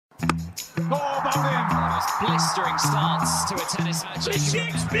Oh, but in. Blistering starts to a tennis match.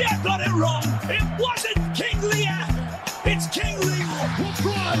 Shakespeare got it wrong. It wasn't King Lear. It's King Lear.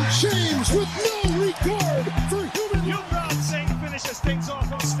 LeBron James with no regard for human. Yuvraj Singh finishes things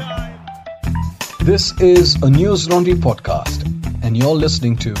off on style. This is a News Laundry podcast, and you're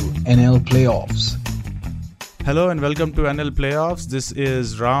listening to NL Playoffs. Hello and welcome to NL Playoffs. This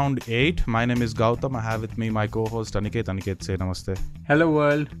is round 8. My name is Gautam. I have with me my co-host Aniket. Aniket, say namaste. Hello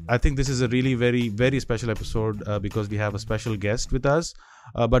world. I think this is a really very special episode because we have a special guest with us.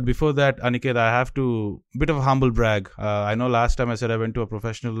 But before that, Aniket, I have to, bit of a humble brag. I know last time I said I went to a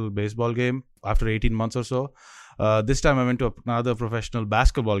professional baseball game after 18 months or so. This time I went to another professional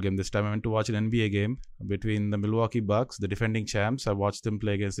basketball game. This time I went to watch an NBA game between the Milwaukee Bucks, the defending champs. I watched them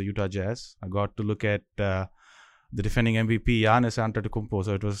play against the Utah Jazz. I got to look at the defending MVP Giannis Antetokounmpo,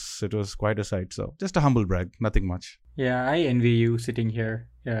 so it was quite a sight. So just a humble brag, nothing much. Yeah, I envy you sitting here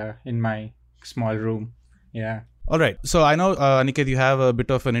in my small room. Yeah. All right. So I know, Aniket, you have a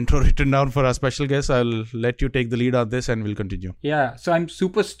bit of an intro written down for our special guest. I'll let you take the lead on this and we'll continue. Yeah, so I'm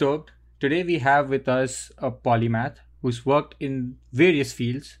super stoked. Today we have with us a polymath who's worked in various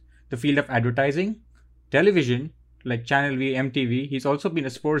fields. The field of advertising, television, like Channel V, MTV. He's also been a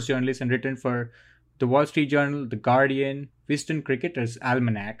sports journalist and written for The Wall Street Journal, The Guardian, Wisden Cricketer's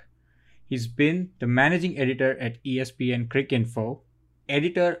Almanac. He's been the managing editor at ESPN Cricinfo,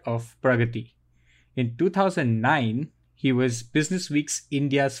 editor of Pragati. In 2009, he was Business Week's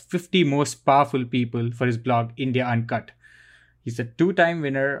India's 50 most powerful people for his blog India Uncut. He's a two-time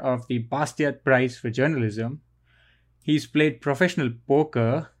winner of the Bastiat Prize for Journalism. He's played professional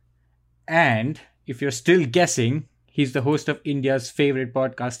poker, and if you're still guessing, he's the host of India's favorite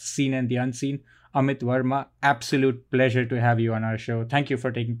podcast, Seen and the Unseen. Amit Verma, absolute pleasure to have you on our show. Thank you for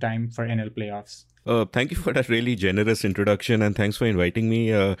taking time for NL Playoffs. Thank you for that really generous introduction and thanks for inviting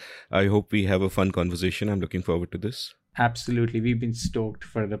me. I hope we have a fun conversation. I'm looking forward to this. Absolutely. We've been stoked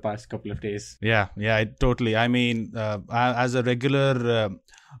for the past couple of days. Yeah, totally. I mean, as a regular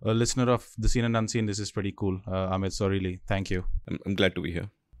listener of the Seen and Unseen, this is pretty cool, Amit. So really, thank you. I'm glad to be here.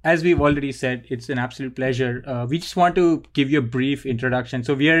 As we've already said, it's an absolute pleasure. We just want to give you a brief introduction.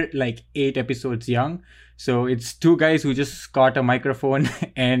 So we're like 8 episodes young. So it's two guys who just got a microphone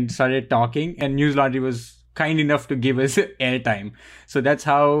and started talking. And News Laundry was kind enough to give us airtime. So that's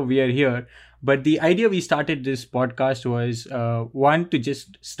how we are here. But the idea we started this podcast was, one, to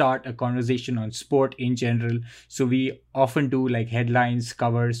just start a conversation on sport in general. So we often do like headlines,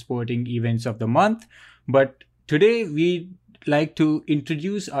 cover sporting events of the month. But today we like to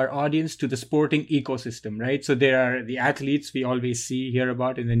introduce our audience to the sporting ecosystem, right? So there are the athletes we always hear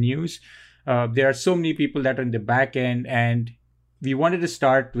about in the news. There are so many people that are in the back end, and we wanted to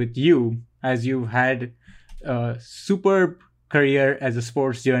start with you, as you've had a superb career as a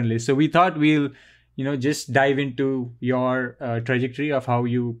sports journalist. So we thought we'll, just dive into your trajectory of how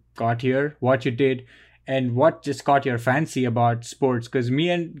you got here, what you did, and what just caught your fancy about sports. Because me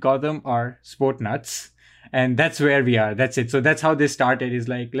and Gautam are sport nuts. And that's where we are. That's it. So that's how this started, is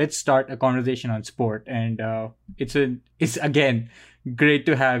like, let's start a conversation on sport. And it's again great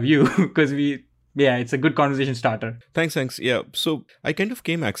to have you because it's a good conversation starter. Thanks. Yeah. So I kind of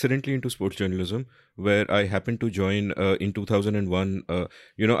came accidentally into sports journalism, where I happened to join in 2001.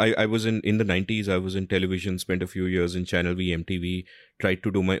 I was in the 90s. I was in television, spent a few years in Channel V, MTV, tried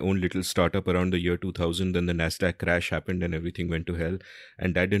to do my own little startup around the year 2000. Then the NASDAQ crash happened and everything went to hell,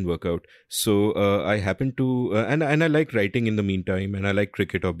 and that didn't work out. So I happened to, and I liked writing in the meantime, and I like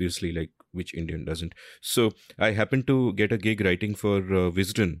cricket, obviously, like which Indian doesn't. So I happened to get a gig writing for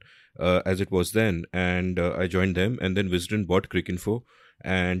Wisden, as it was then, and I joined them, and then Wisden bought Cricinfo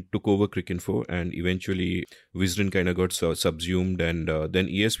and took over Cricinfo, and eventually Wisden kind of got subsumed, and then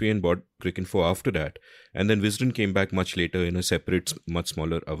ESPN bought Cricinfo after that, and then Wisden came back much later in a separate, much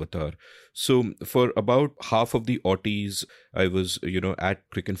smaller avatar. So for about half of the aughties, I was, at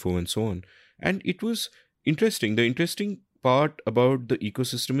Cricinfo and so on, and it was interesting. The interesting part about the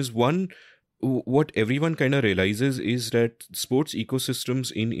ecosystem is, one, what everyone kind of realizes is that sports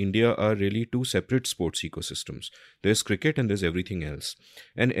ecosystems in India are really two separate sports ecosystems. There's cricket and there's everything else.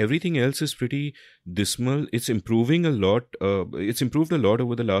 And everything else is pretty dismal. It's improving a lot. It's improved a lot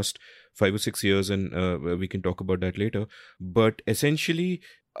over the last 5 or 6 years, and we can talk about that later. But essentially,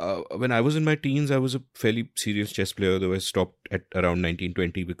 when I was in my teens, I was a fairly serious chess player, though I stopped at around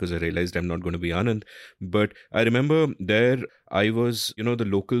 1920 because I realized I'm not going to be Anand. But I remember there I was, the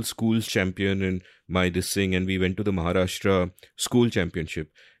local schools champion in my this thing, and we went to the Maharashtra school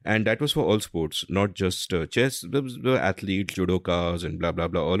championship. And that was for all sports, not just chess. There was the athletes, judokas, and blah, blah,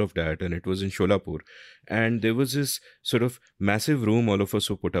 blah, all of that. And it was in Sholapur. And there was this sort of massive room all of us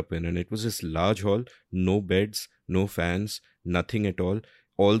were put up in. And it was this large hall, no beds, no fans, nothing at all.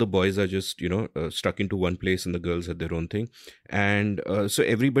 All the boys are just, stuck into one place and the girls had their own thing. And so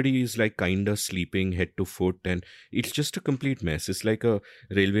everybody is like kind of sleeping head to foot. And it's just a complete mess. It's like a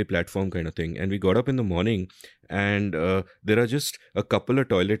railway platform kind of thing. And we got up in the morning and there are just a couple of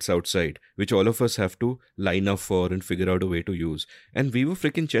toilets outside, which all of us have to line up for and figure out a way to use. And we were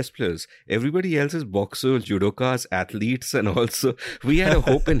freaking chess players. Everybody else is boxers, judokas, athletes, and also we had a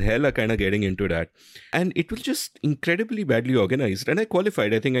hope in hell of kind of getting into that. And it was just incredibly badly organized. And I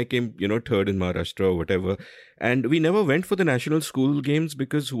qualified. I think I came, third in Maharashtra or whatever. And we never went for the national school games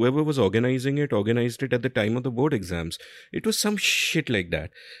because whoever was organizing it organized it at the time of the board exams. It was some shit like that.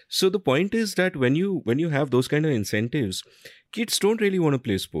 So the point is that when you have those kind of incentives, kids don't really want to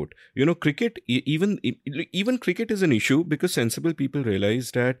play sport. Cricket, even cricket is an issue because sensible people realize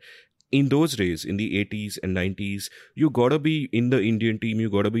that in those days, in the 80s and 90s, you gotta be in the Indian team, you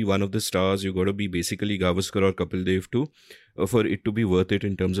gotta be one of the stars, you gotta be basically Gavaskar or Kapil Dev too, for it to be worth it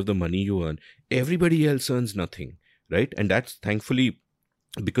in terms of the money you earn. Everybody else earns nothing, right? And that's thankfully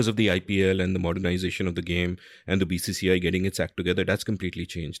because of the IPL and the modernization of the game and the BCCI getting its act together, that's completely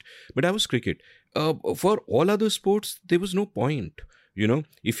changed. But that was cricket. For all other sports, there was no point.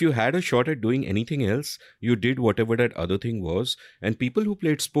 If you had a shot at doing anything else, you did whatever that other thing was. And people who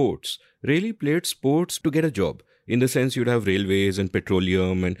played sports really played sports to get a job. In the sense, you'd have railways and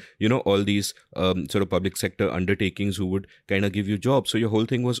petroleum and, all these sort of public sector undertakings who would kind of give you jobs. So your whole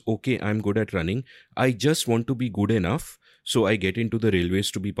thing was, okay, I'm good at running. I just want to be good enough. So I get into the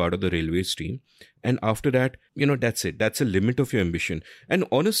railways to be part of the railways team. And after that, that's it. That's a limit of your ambition. And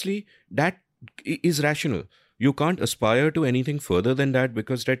honestly, that is rational. You can't aspire to anything further than that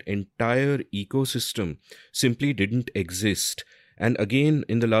because that entire ecosystem simply didn't exist. And again,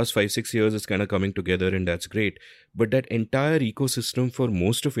 in the last 5-6 years, it's kind of coming together and that's great. But that entire ecosystem for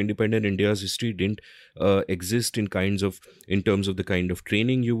most of independent India's history didn't exist in terms of the kind of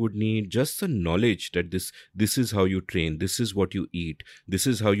training you would need. Just the knowledge that this is how you train, this is what you eat, this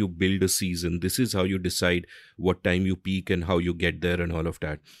is how you build a season, this is how you decide what time you peak and how you get there and all of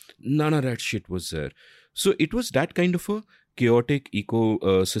that. None of that shit was there. So it was that kind of a chaotic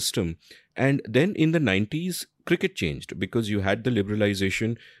ecosystem. And then in the 90s, cricket changed because you had the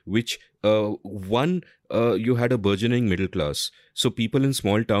liberalization, which you had a burgeoning middle class. So people in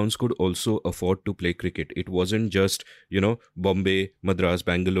small towns could also afford to play cricket. It wasn't just, Bombay, Madras,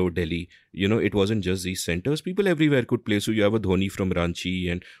 Bangalore, Delhi. It wasn't just these centers. People everywhere could play. So you have a Dhoni from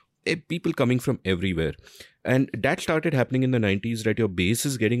Ranchi and people coming from everywhere. And that started happening in the 90s, that your base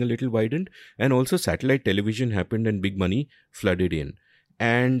is getting a little widened. And also satellite television happened and big money flooded in.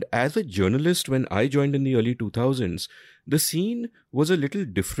 And as a journalist, when I joined in the early 2000s, the scene was a little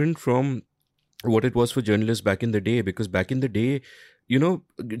different from what it was for journalists back in the day. Because back in the day,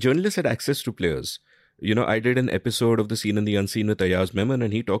 journalists had access to players. I did an episode of The Seen and the Unseen with Ayaz Memon,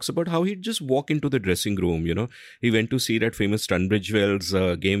 and he talks about how he'd just walk into the dressing room, He went to see that famous Tunbridge Wells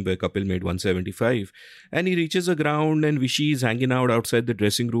game where Kapil made 175, and he reaches a ground and Vishy is hanging out outside the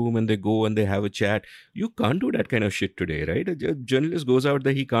dressing room and they go and they have a chat. You can't do that kind of shit today, right? A journalist goes out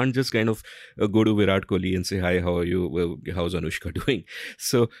there, he can't just kind of go to Virat Kohli and say, hi, how are you? Well, how's Anushka doing?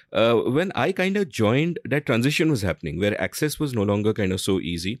 So when I kind of joined, that transition was happening where access was no longer kind of so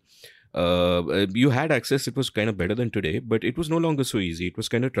easy. You had access, it was kind of better than today, but it was no longer so easy. It was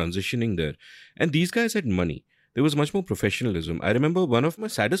kind of transitioning there. And these guys had money. There was much more professionalism. I remember one of my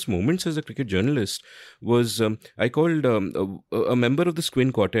saddest moments as a cricket journalist was I called a member of the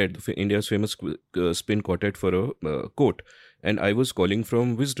Spin Quartet, India's famous Spin Quartet, for a quote. And I was calling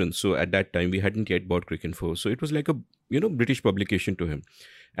from Wisden. So at that time, we hadn't yet bought Cricinfo. So it was like a, British publication to him.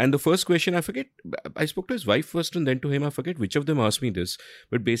 And the first question, I forget, I spoke to his wife first and then to him, I forget which of them asked me this.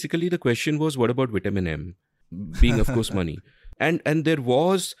 But basically the question was, what about vitamin M? Being, of course, money. And there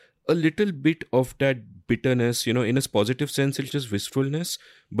was a little bit of that bitterness, in a positive sense, it's just wistfulness.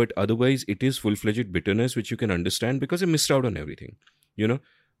 But otherwise, it is full-fledged bitterness, which you can understand because they missed out on everything.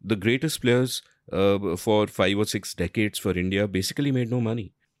 The greatest players for 5 or 6 decades for India basically made no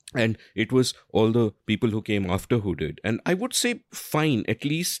money. And it was all the people who came after who did. And I would say, fine, at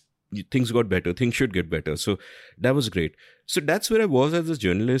least things got better. Things should get better. So that was great. So that's where I was as a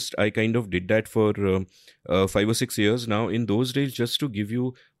journalist. I kind of did that for 5 or 6 years now. In those days, just to give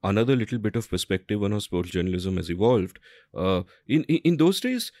you another little bit of perspective on how sports journalism has evolved. In those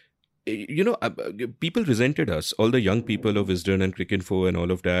days, people resented us, all the young people of Wisden and Cricinfo and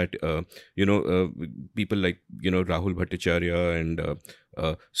all of that. People like Rahul Bhattacharya and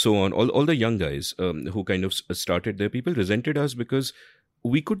so on. All the young guys who kind of started there. People resented us because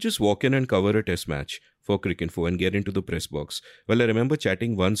we could just walk in and cover a test match for Cricinfo and get into the press box. Well, I remember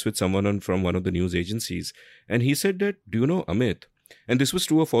chatting once with someone from one of the news agencies, and he said that, do you know, Amit? And this was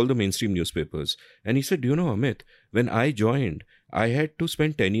true of all the mainstream newspapers. And he said, do you know, Amit, when I joined, I had to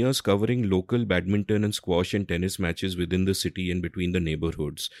spend 10 years covering local badminton and squash and tennis matches within the city and between the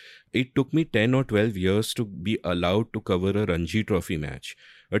neighborhoods. It took me 10 or 12 years to be allowed to cover a Ranji Trophy match.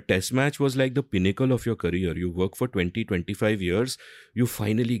 A test match was like the pinnacle of your career. You work for 20, 25 years, you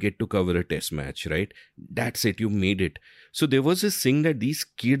finally get to cover a test match, right? That's it, you made it. So there was this thing that these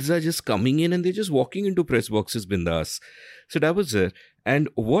kids are just coming in and they're just walking into press boxes bindas. So that was there. And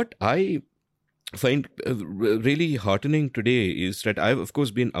what I find really heartening today is that I've, of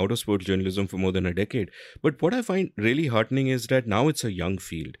course, been out of sports journalism for more than a decade. But what I find really heartening is that now it's a young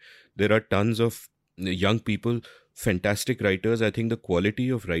field. There are tons of young people, fantastic writers. I think the quality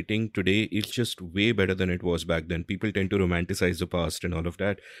of writing today is just way better than it was back then. People tend to romanticize the past and all of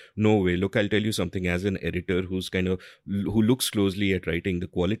that. No way. Look, I'll tell you something. As an editor who looks closely at writing, the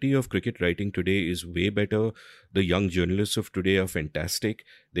quality of cricket writing today is way better. The young journalists of today are fantastic.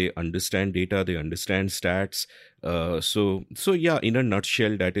 They understand data. They understand stats. So yeah, in a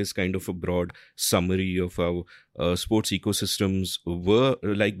nutshell, that is kind of a broad summary of how sports ecosystems were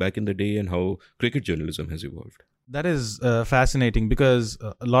like back in the day and how cricket journalism has evolved. That is fascinating because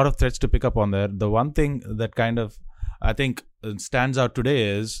a lot of threads to pick up on there. The one thing that kind of, I think, stands out today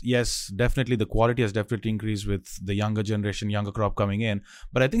is, yes, definitely the quality has definitely increased with the younger generation, younger crop coming in.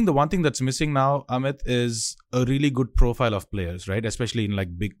 But I think the one thing that's missing now, Amit, is a really good profile of players, right? Especially in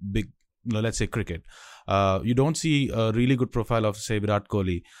like big, let's say cricket. You don't see a really good profile of, say, Virat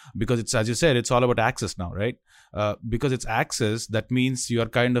Kohli, because it's, as you said, it's all about access now, right? Because it's access, that means you are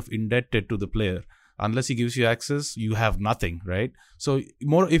kind of indebted to the player. Unless he gives you access, you have nothing, right? So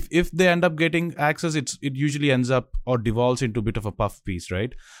more if they end up getting access, it usually ends up or devolves into a bit of a puff piece,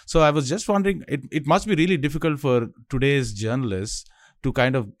 right? So I was just wondering, it must be really difficult for today's journalists to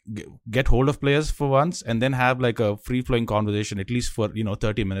kind of get hold of players for once and then have like a free-flowing conversation, at least for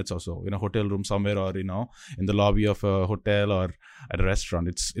 30 minutes or so in a hotel room somewhere, or in the lobby of a hotel or at a restaurant.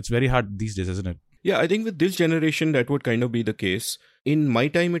 It's very hard these days, isn't it? Yeah, I think with this generation, that would kind of be the case. In my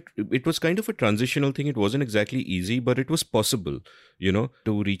time, it was kind of a transitional thing. It wasn't exactly easy, but it was possible, to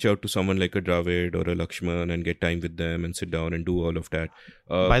reach out to someone like a Dravid or a Lakshman and get time with them and sit down and do all of that.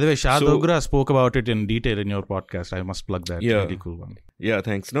 By the way, Shah Dogra spoke about it in detail in your podcast. I must plug that. Yeah. Really cool one. Yeah,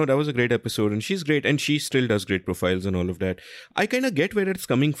 thanks. No, that was a great episode, and she's great, and she still does great profiles and all of that. I kind of get where it's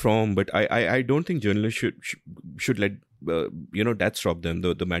coming from, but I don't think journalists should let that stop them,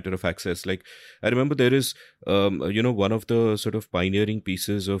 the matter of access. Like, I remember there is one of the sort of pioneering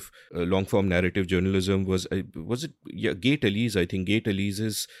pieces of long form narrative journalism was it Gate Elise. I think Gate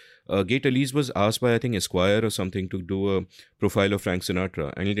Elise was asked by, I think, Esquire or something to do a profile of Frank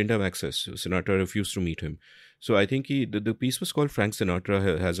Sinatra, and he didn't have access. Sinatra refused to meet him. So I think the piece was called Frank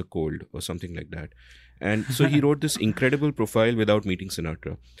Sinatra Has a Cold or something like that. And so he wrote this incredible profile without meeting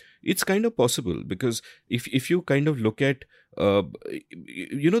Sinatra. It's kind of possible because if you kind of look at,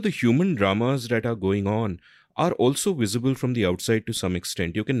 the human dramas that are going on are also visible from the outside to some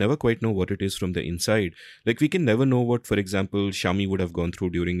extent. You can never quite know what it is from the inside. Like, we can never know what, for example, Shami would have gone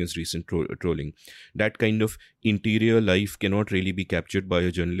through during his recent trolling. That kind of interior life cannot really be captured by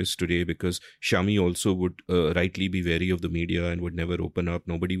a journalist today, because Shami also would rightly be wary of the media and would never open up.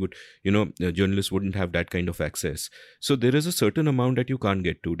 Nobody would, journalists wouldn't have that kind of access. So there is a certain amount that you can't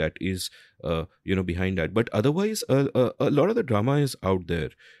get to that is, behind that. But otherwise, a lot of the drama is out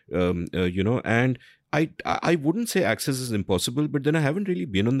there, and I wouldn't say access is impossible, but then I haven't really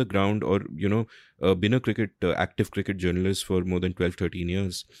been on the ground or, been a active cricket journalist for more than 12, 13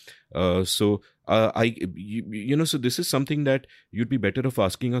 years. So this is something that you'd be better off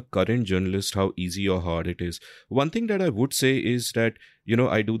asking a current journalist how easy or hard it is. One thing that I would say is that,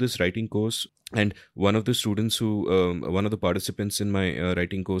 I do this writing course, and one of the students one of the participants in my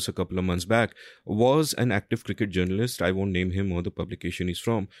writing course a couple of months back was an active cricket journalist. I won't name him or the publication he's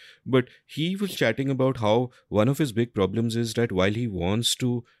from, but he was chatting about how one of his big problems is that while he wants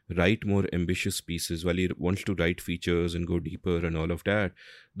to write more ambitious pieces, while he wants to write features and go deeper and all of that,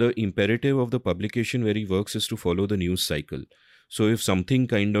 the imperative of the publication where he works is to follow the news cycle. So if something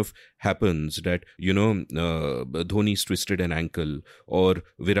kind of happens that, Dhoni's twisted an ankle or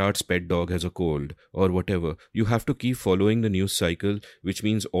Virat's pet dog has a cold or whatever, you have to keep following the news cycle, which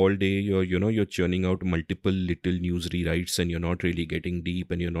means all day you're churning out multiple little news rewrites and you're not really getting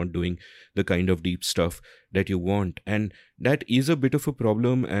deep and you're not doing the kind of deep stuff that you want. And that is a bit of a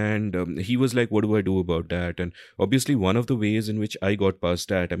problem. And he was like, what do I do about that? And obviously one of the ways in which I got past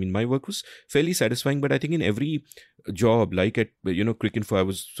that, I mean, my work was fairly satisfying, but I think in every job, like at, Cricinfo, I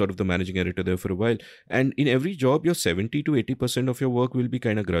was sort of the managing editor there for a while. And in every job, your 70 to 80% of your work will be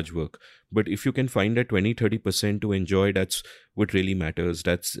kind of grudge work. But if you can find that 20-30% to enjoy, that's what really matters.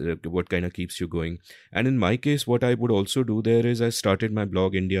 That's what kind of keeps you going. And in my case, what I would also do there is I started my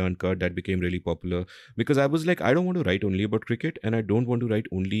blog, India Uncut. That became really popular because I was like, I don't want to write only about cricket and I don't want to write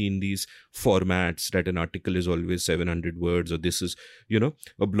only in these formats that an article is always 700 words or this is,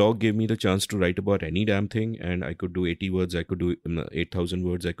 a blog gave me the chance to write about any damn thing, and I could do 80 words, I could do 8,000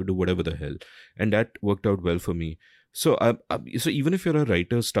 words, I could do whatever the hell. And that worked out well for me. So even if you're a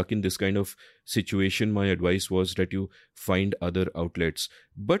writer stuck in this kind of situation, my advice was that you find other outlets.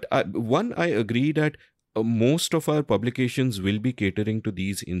 But I agree that most of our publications will be catering to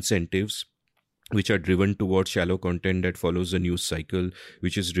these incentives, which are driven towards shallow content that follows the news cycle,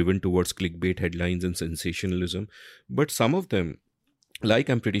 which is driven towards clickbait headlines and sensationalism. But some of them, like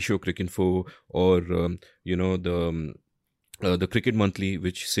I'm pretty sure Cricinfo or, the Cricket Monthly,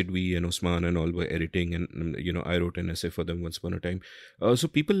 which Sidvi and Osman and all were editing, and I wrote an essay for them once upon a time. So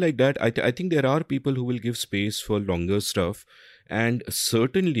people like that, I think there are people who will give space for longer stuff, and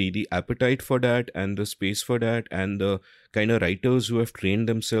certainly the appetite for that and the space for that and the kind of writers who have trained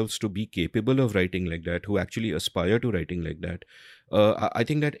themselves to be capable of writing like that, who actually aspire to writing like that, I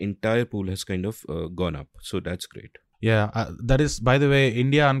think that entire pool has kind of gone up. So that's great. Yeah, that is, by the way,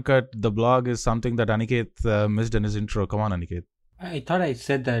 India Uncut, the blog is something that Aniket missed in his intro. Come on, Aniket. I thought I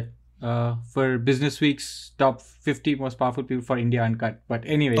said that for Business Week's top 50 most powerful people for India Uncut. But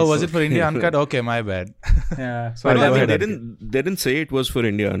anyway. Oh, was it for India Uncut? Okay, my bad. Yeah. Sorry, no, go ahead. They didn't say it was for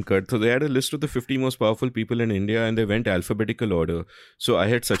India Uncut. So they had a list of the 50 most powerful people in India and they went alphabetical order. So I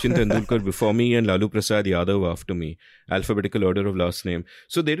had Sachin Tendulkar before me and Lalu Prasad Yadav after me. Alphabetical order of last name.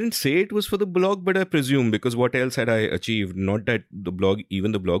 So they didn't say it was for the blog, but I presume, because what else had I achieved? Not that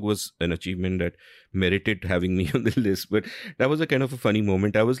even the blog was an achievement that merited having me on the list, but that was a kind of a funny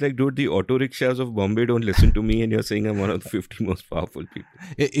moment. I was like, dude, the auto rickshaws of Bombay don't listen to me and you're saying I'm one of the 50 most powerful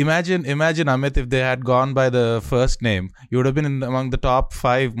people. Imagine Amit, if they had gone by the first name, you would have been among the top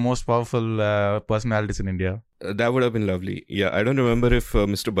 5 most powerful personalities in India. That would have been lovely. Yeah, I don't remember if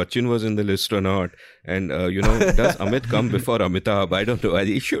Mr. Bachchan was in the list or not. And, does Amit come before Amitabh? I don't know.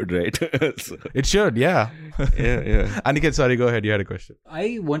 He should, right? So. It should, yeah. Yeah. Aniket, sorry, go ahead. You had a question.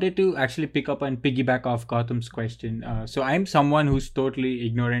 I wanted to actually pick up and piggyback off Gautam's question. So I'm someone who's totally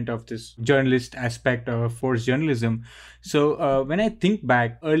ignorant of this journalist aspect of forced journalism. So when I think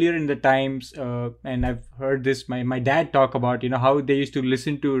back earlier in the times, and I've heard this, my dad talk about, how they used to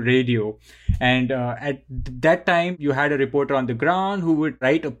listen to radio. And at that time, you had a reporter on the ground who would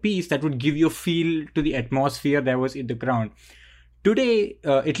write a piece that would give you a feel to the atmosphere that was in the ground. Today,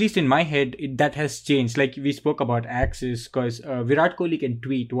 at least in my head, that has changed. Like we spoke about Axis, because Virat Kohli can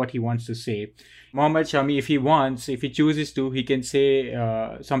tweet what he wants to say. Mohammad Shami, if he chooses to, he can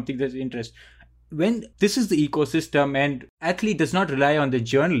say something that's interest. When this is the ecosystem and athlete does not rely on the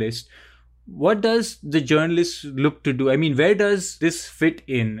journalist, what does the journalist look to do? I mean, where does this fit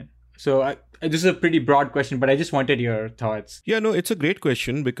in? So this is a pretty broad question, but I just wanted your thoughts. Yeah, no, it's a great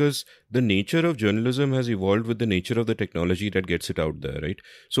question because the nature of journalism has evolved with the nature of the technology that gets it out there, right?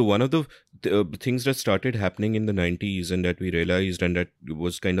 So one of the things that started happening in the 90s and that we realized and that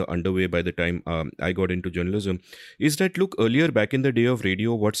was kind of underway by the time I got into journalism is that, look, earlier back in the day of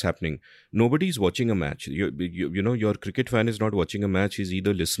radio, what's happening? Nobody's watching a match. Your cricket fan is not watching a match. He's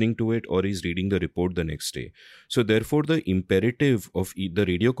either listening to it or he's reading the report the next day. So therefore, the imperative of the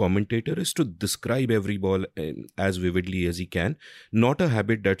radio commentator is to describe every ball as vividly as he can, not a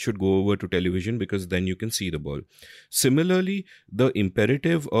habit that should go over to television because then you can see the ball. Similarly, the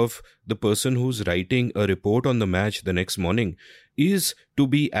imperative of the person who's writing a report on the match the next morning is to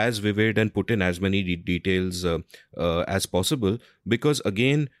be as vivid and put in as many details as possible because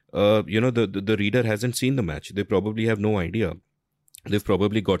again, the reader hasn't seen the match. They probably have no idea. They've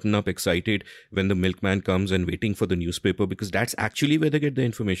probably gotten up excited when the milkman comes and waiting for the newspaper because that's actually where they get the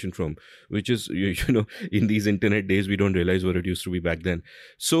information from, which is, in these internet days, we don't realize what it used to be back then.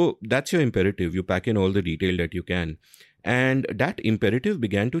 So that's your imperative. You pack in all the detail that you can. And that imperative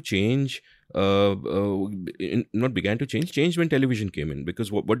began to change. Changed when television came in, because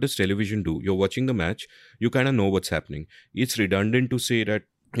what does television do? You're watching the match, you kind of know what's happening. It's redundant to say that,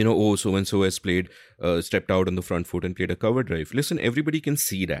 so and so has stepped out on the front foot and played a cover drive. Listen, everybody can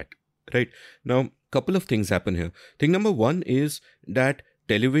see that, right? Now, couple of things happen here. Thing number one is that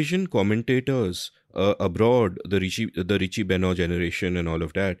television commentators abroad, the Richie Benaud generation and all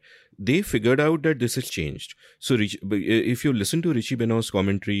of that, they figured out that this has changed. So if you listen to Richie Benaud's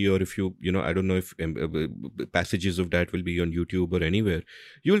commentary, or if you, I don't know if passages of that will be on YouTube or anywhere,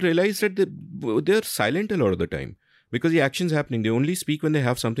 you'll realize that they're silent a lot of the time, because the action's happening. They only speak when they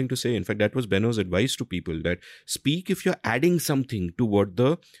have something to say. In fact, that was Benaud's advice to people, that speak if you're adding something to what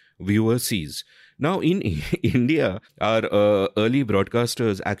the viewer sees. Now, in India, our early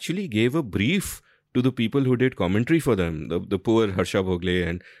broadcasters actually gave a brief to the people who did commentary for them, the poor Harsha Bhogle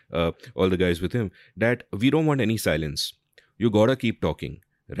and all the guys with him, that we don't want any silence. You gotta keep talking,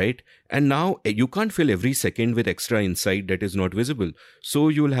 right? And now you can't fill every second with extra insight that is not visible. So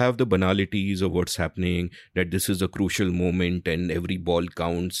you'll have the banalities of what's happening, that this is a crucial moment and every ball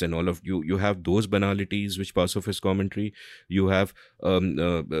counts and all of you have those banalities which pass off as commentary. You have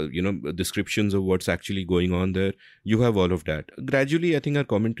descriptions of what's actually going on there. You have all of that. Gradually, I think our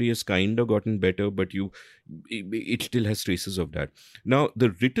commentary has kind of gotten better, but it still has traces of that. Now,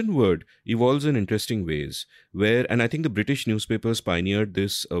 the written word evolves in interesting ways, and I think the British newspapers pioneered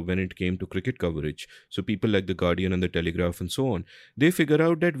this when it came to cricket coverage. So people like The Guardian and The Telegraph and so on, they figure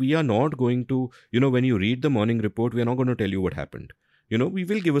out that we are not going to, when you read the morning report, we are not going to tell you what happened. We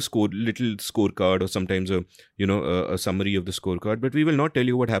will give a little scorecard, or sometimes a summary of the scorecard, but we will not tell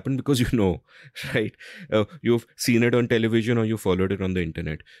you what happened, because right? You've seen it on television or you followed it on the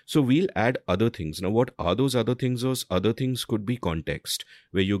internet. So we'll add other things. Now, what are those other things? Those other things could be context,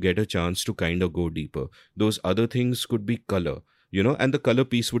 where you get a chance to kind of go deeper. Those other things could be color. And the color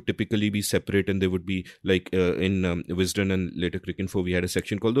piece would typically be separate, and there would be, like in Wisden and later Cricinfo, we had a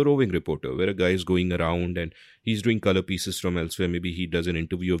section called the roving reporter, where a guy is going around and he's doing color pieces from elsewhere. Maybe he does an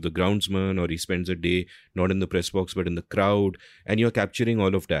interview of the groundsman, or he spends a day not in the press box but in the crowd, and you're capturing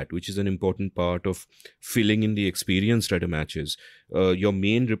all of that, which is an important part of filling in the experience that a match is. Your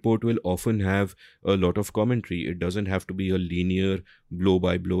main report will often have a lot of commentary. It doesn't have to be a linear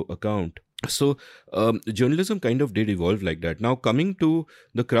blow-by-blow account. So journalism kind of did evolve like that. Now, coming to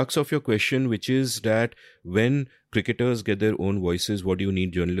the crux of your question, which is that when cricketers get their own voices, what do you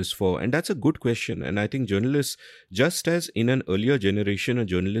need journalists for? And that's a good question. And I think journalists, just as in an earlier generation, a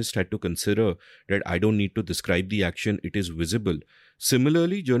journalist had to consider that I don't need to describe the action, it is visible.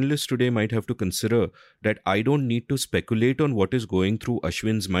 Similarly, journalists today might have to consider that I don't need to speculate on what is going through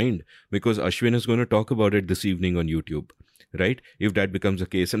Ashwin's mind, because Ashwin is going to talk about it this evening on YouTube. Right? If that becomes a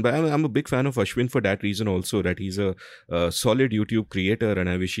case. And I'm a big fan of Ashwin for that reason also, that he's a solid YouTube creator, and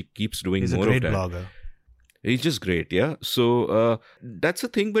I wish he keeps doing more of that. He's a great blogger. He's just great, yeah. So that's the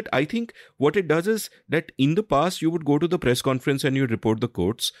thing. But I think what it does is that in the past, you would go to the press conference and you'd report the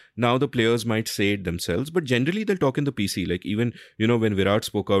quotes. Now the players might say it themselves, but generally they'll talk in the PC. Like even, when Virat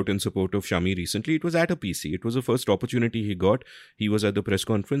spoke out in support of Shami recently, it was at a PC. It was the first opportunity he got. He was at the press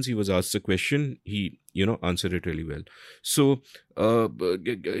conference. He was asked a question. He, answered it really well. So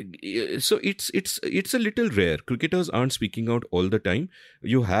it's a little rare. Cricketers aren't speaking out all the time.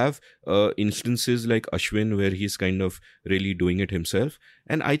 You have instances like Ashwin where he's kind of really doing it himself,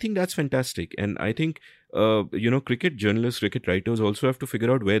 and I think that's fantastic. And I think cricket journalists, cricket writers also have to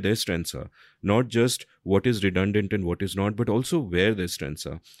figure out where their strengths are, not just what is redundant and what is not, but also where their strengths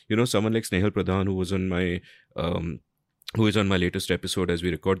are. Someone like Snehal Pradhan, who was on my who is on my latest episode as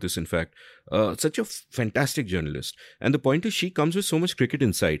we record this, in fact, such a fantastic journalist. And the point is, she comes with so much cricket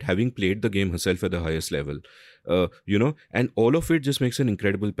insight, having played the game herself at the highest level, and all of it just makes an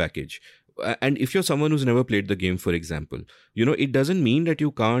incredible package. And if you're someone who's never played the game, for example, it doesn't mean that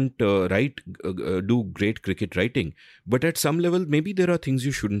you can't do great cricket writing, but at some level, maybe there are things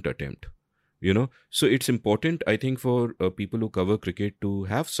you shouldn't attempt. So it's important, I think, for people who cover cricket to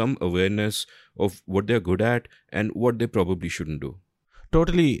have some awareness of what they're good at and what they probably shouldn't do.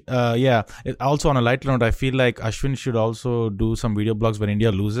 Totally. Yeah. Also, on a lighter note, I feel like Ashwin should also do some video blogs when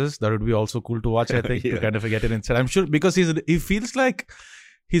India loses. That would be also cool to watch, I think, to kind of get it inside. I'm sure, because he feels like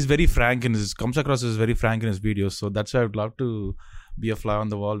he's very frank comes across as very frank in his videos. So that's why I'd love to be a fly on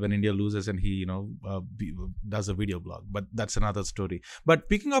the wall when India loses and he, does a video blog. But that's another story. But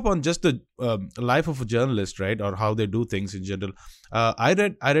picking up on just the life of a journalist, right, or how they do things in general, I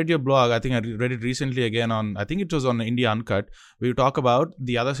read your blog. I think I read it recently again I think it was on India Uncut, where you talk about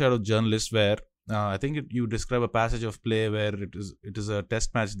the other side of journalists, where I think you describe a passage of play where it is a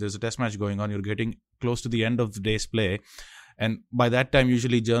test match. There's a test match going on. You're getting close to the end of the day's play. And by that time,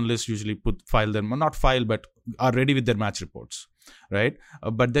 journalists file them, well, not file, but are ready with their match reports, right?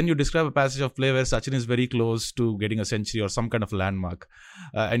 But then you describe a passage of play where Sachin is very close to getting a century or some kind of landmark.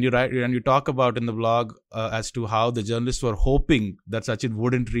 And you talk about in the blog as to how the journalists were hoping that Sachin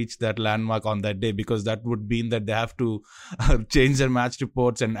wouldn't reach that landmark on that day, because that would mean that they have to change their match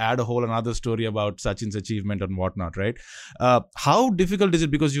reports and add a whole another story about Sachin's achievement and whatnot, right? How difficult is it?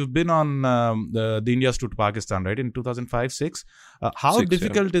 Because you've been on the India's tour to Pakistan, right, in 2005-06. How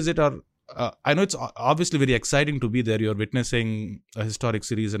difficult is it? Or I know it's obviously very exciting to be there. You're witnessing a historic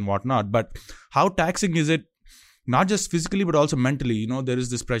series and whatnot, but how taxing is it? Not just physically, but also mentally. There is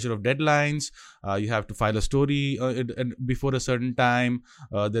this pressure of deadlines. You have to file a story before a certain time.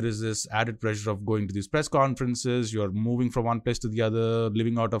 There is this added pressure of going to these press conferences. You're moving from one place to the other,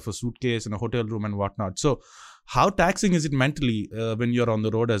 living out of a suitcase in a hotel room and whatnot. So how taxing is it mentally when you're on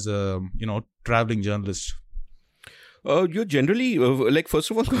the road as a, traveling journalist? You're generally, first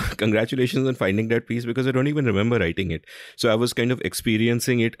of all, congratulations on finding that piece, because I don't even remember writing it. So I was kind of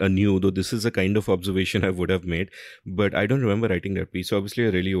experiencing it anew, though this is a kind of observation I would have made, but I don't remember writing that piece. So obviously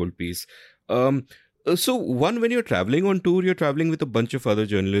a really old piece. So when you're traveling on tour, you're traveling with a bunch of other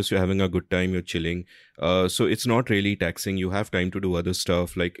journalists, you're having a good time, you're chilling. So it's not really taxing. You have time to do other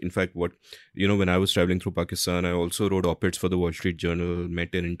stuff. Like, in fact, when I was traveling through Pakistan, I also wrote op-eds for the Wall Street Journal,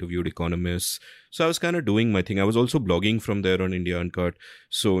 met and interviewed economists. So I was kind of doing my thing. I was also blogging from there on India Uncut.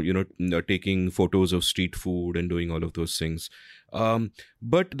 So, taking photos of street food and doing all of those things.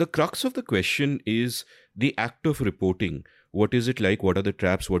 But the crux of the question is the act of reporting. What is it like? What are the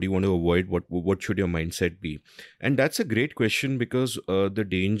traps? What do you want to avoid? What should your mindset be? And that's a great question, because the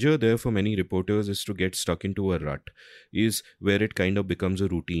danger there for many reporters is to get stuck into a rut, is where it kind of becomes a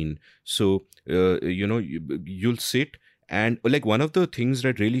routine. So, you'll sit. And like, one of the things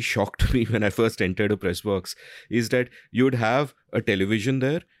that really shocked me when I first entered a press box is that you'd have a television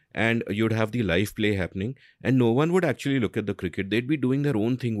there, and you'd have the live play happening, and no one would actually look at the cricket. They'd be doing their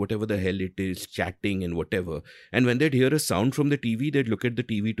own thing, whatever the hell it is, chatting and whatever. And when they'd hear a sound from the TV, they'd look at the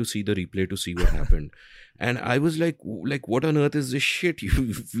TV to see the replay, to see what happened. And I was like, what on earth is this shit?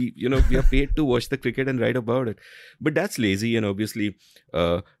 We are paid to watch the cricket and write about it. But that's lazy, and obviously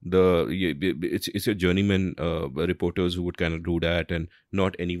it's your journeyman reporters who would kind of do that, and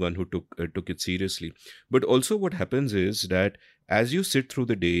not anyone who took it seriously. But also what happens is that as you sit through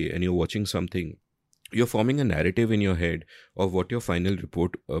the day and you're watching something, you're forming a narrative in your head of what your final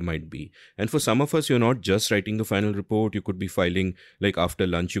report might be. And for some of us, you're not just writing the final report. You could be filing, like after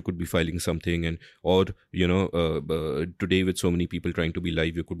lunch, you could be filing something, or today with so many people trying to be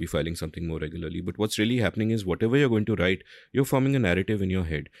live, you could be filing something more regularly. But what's really happening is whatever you're going to write, you're forming a narrative in your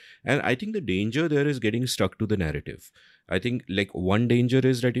head. And I think the danger there is getting stuck to the narrative. I think like one danger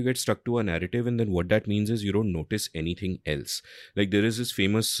is that you get stuck to a narrative, and then what that means is you don't notice anything else. Like there is this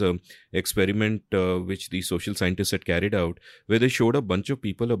famous experiment which the social scientists had carried out, where they showed a bunch of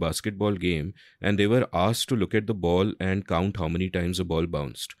people a basketball game, and they were asked to look at the ball and count how many times the ball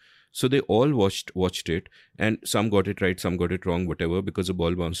bounced. So they all watched it, and some got it right, some got it wrong, whatever, because the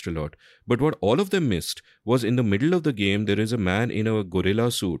ball bounced a lot. But what all of them missed was, in the middle of the game, there is a man in a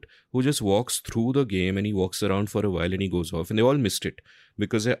gorilla suit who just walks through the game, and he walks around for a while and he goes off. And they all missed it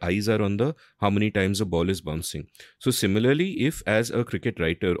because their eyes are on the how many times the ball is bouncing. So similarly, if as a cricket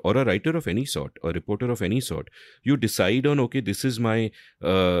writer or a writer of any sort, a reporter of any sort, you decide on, okay, this is my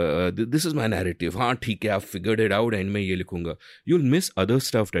narrative. Haan, theek hai, I've figured it out and main ye likhunga. You'll miss other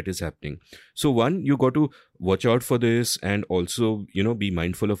stuff that is happening. So one, you got to watch out for this, and also, be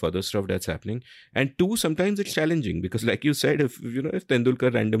mindful of other stuff that's happening. And two, sometimes it's challenging because, like you said, if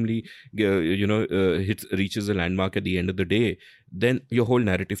Tendulkar randomly, reaches a landmark at the end of the day, then your whole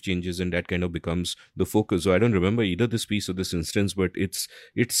narrative changes, and that kind of becomes the focus. So I don't remember either this piece or this instance, but it's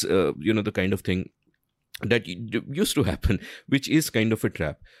the kind of thing that used to happen, which is kind of a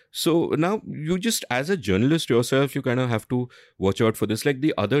trap. So now you just, as a journalist yourself, you kind of have to watch out for this. Like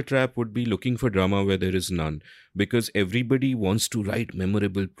the other trap would be looking for drama where there is none, because everybody wants to write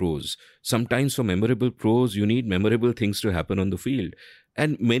memorable prose. Sometimes for memorable prose, you need memorable things to happen on the field.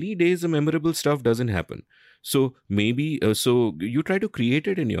 And many days the memorable stuff doesn't happen. So maybe, so you try to create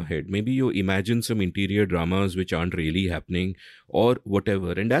it in your head. Maybe you imagine some interior dramas which aren't really happening or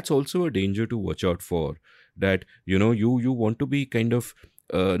whatever. And that's also a danger to watch out for. That, you want to be kind of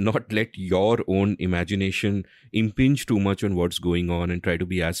not let your own imagination impinge too much on what's going on, and try to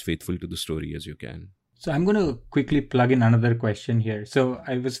be as faithful to the story as you can. So I'm going to quickly plug in another question here. So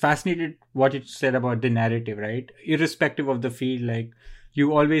I was fascinated what you said about the narrative, right? Irrespective of the field, like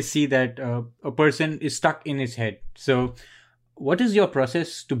you always see that a person is stuck in his head. So what is your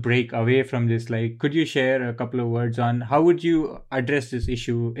process to break away from this? Like, could you share a couple of words on how would you address this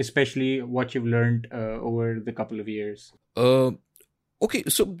issue, especially what you've learned over the couple of years? Okay,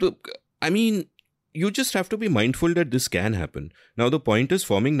 so you just have to be mindful that this can happen. Now, the point is,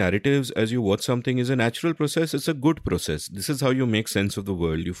 forming narratives as you watch something is a natural process. It's a good process. This is how you make sense of the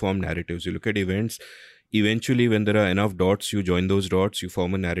world. You form narratives. You look at events. Eventually, when there are enough dots, you join those dots. You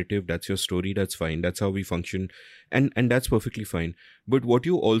form a narrative. That's your story. That's fine. That's how we function. And that's perfectly fine. But what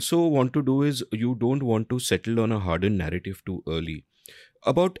you also want to do is you don't want to settle on a hardened narrative too early.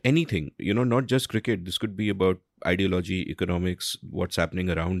 About anything, not just cricket. This could be about ideology, economics, what's happening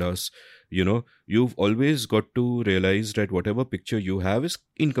around us. You've always got to realize that whatever picture you have is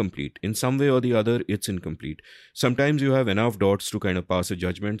incomplete. In some way or the other, it's incomplete. Sometimes you have enough dots to kind of pass a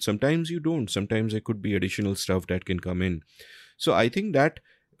judgment. Sometimes you don't. Sometimes there could be additional stuff that can come in. So I think that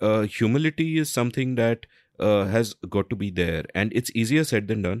humility is something that has got to be there. And it's easier said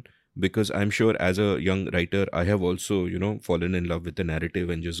than done. Because I'm sure as a young writer, I have also, fallen in love with the narrative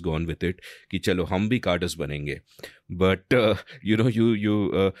and just gone with it. Ki chalo, hum bhi carters banenge. But,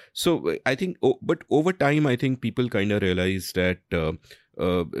 so I think, but over time, I think people kind of realize that,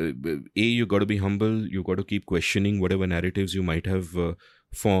 you got to be humble. You got to keep questioning whatever narratives you might have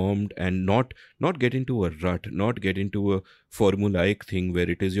formed and not get into a rut, not get into a formulaic thing where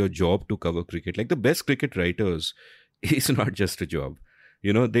it is your job to cover cricket. Like the best cricket writers, it's not just a job.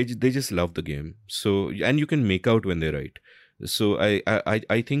 They just love the game. So, and you can make out when they write. So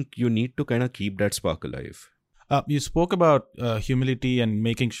I think you need to kind of keep that spark alive. You spoke about humility and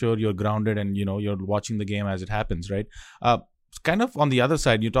making sure you're grounded and, you're watching the game as it happens, right? Kind of on the other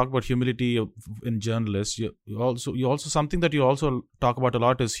side, you talk about humility in journalists. You also something that you also talk about a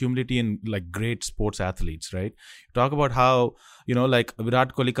lot is humility in like great sports athletes, right? You talk about how, like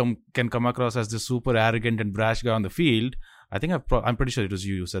Virat Kohli can come across as this super arrogant and brash guy on the field. I think I'm pretty sure it was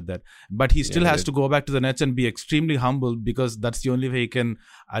you who said that. But he still has to go back to the nets and be extremely humble because that's the only way he can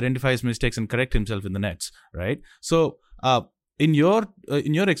identify his mistakes and correct himself in the nets, right? So, in your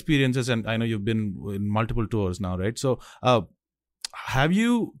experiences, and I know you've been in multiple tours now, right? So, do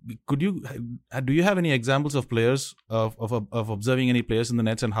you have any examples of players of observing any players in the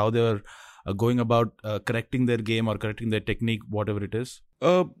nets and how they're going about correcting their game or correcting their technique, whatever it is?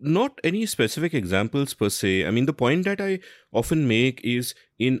 Not any specific examples per se. I mean, the point that I often make is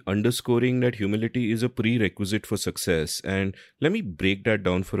in underscoring that humility is a prerequisite for success. And let me break that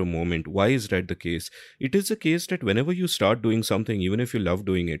down for a moment. Why is that the case? It is the case that whenever you start doing something, even if you love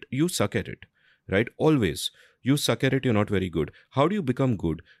doing it, you suck at it, right? Always. You suck at it, you're not very good. How do you become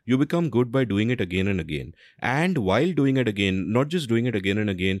good? You become good by doing it again and again. And while doing it again, not just doing it again and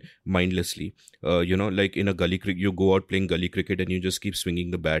again mindlessly, like in a gully cricket, you go out playing gully cricket and you just keep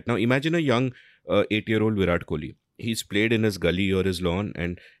swinging the bat. Now imagine a young 8-year-old Virat Kohli. He's played in his gully or his lawn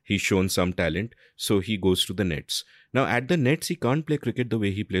and he's shown some talent. So he goes to the nets. Now at the nets, he can't play cricket the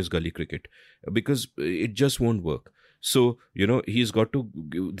way he plays gully cricket because it just won't work. So, he's got to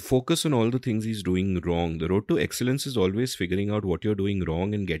focus on all the things he's doing wrong. The road to excellence is always figuring out what you're doing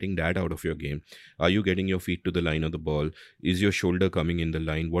wrong and getting that out of your game. Are you getting your feet to the line of the ball? Is your shoulder coming in the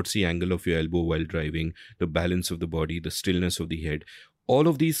line? What's the angle of your elbow while driving? The balance of the body, the stillness of the head. All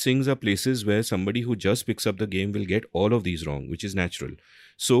of these things are places where somebody who just picks up the game will get all of these wrong, which is natural.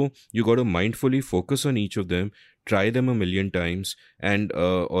 So you got to mindfully focus on each of them, try them 1,000,000 times and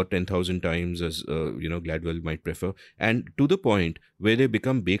or 10,000 times as Gladwell might prefer, and to the point where they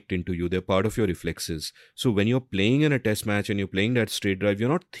become baked into you. They're part of your reflexes. So when you're playing in a test match and you're playing that straight drive, you're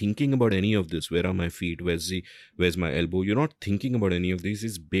not thinking about any of this. Where are my feet? Where's my elbow? You're not thinking about any of these.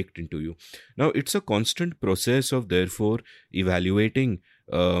 It's baked into you. Now it's a constant process of therefore evaluating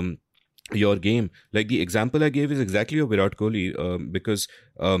your game. Like the example I gave is exactly of Virat Kohli, because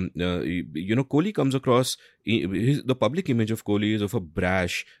Kohli comes across, the public image of Kohli is of a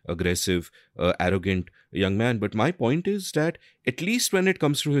brash, aggressive, arrogant young man. But my point is that at least when it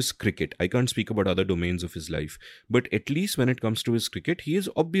comes to his cricket, I can't speak about other domains of his life, but at least when it comes to his cricket, he is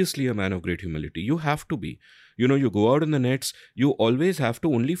obviously a man of great humility. You have to be. You go out in the nets, you always have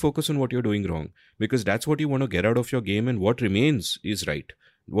to only focus on what you're doing wrong, because that's what you want to get out of your game, and what remains is right.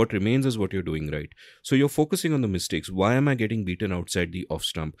 What remains is what you're doing right. So you're focusing on the mistakes. Why am I getting beaten outside the off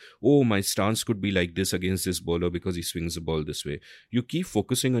stump? Oh, my stance could be like this against this bowler because he swings the ball this way. You keep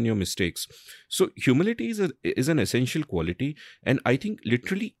focusing on your mistakes. So humility is an essential quality. And I think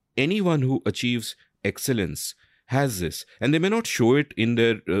literally anyone who achieves excellence has this, and they may not show it in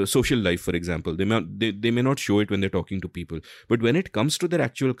their social life, for example. They may not show it when they're talking to people. But when it comes to their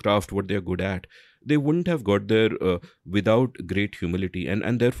actual craft, what they're good at, they wouldn't have got there without great humility.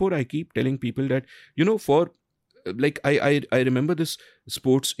 And therefore I keep telling people that, for like I remember this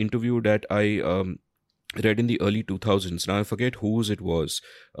sports interview that I read in the early 2000s. Now I forget whose it was.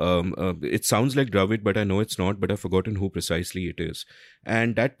 It sounds like Dravid, but I know it's not, but I've forgotten who precisely it is.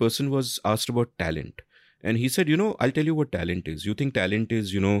 And that person was asked about talent. And he said, I'll tell you what talent is. You think talent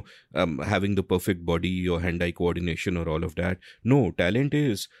is, having the perfect body or hand-eye coordination or all of that. No, talent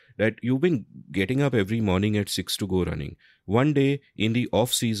is that you've been getting up every morning at 6 to go running. One day in the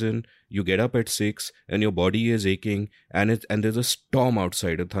off season, you get up at 6 and your body is aching and there's a storm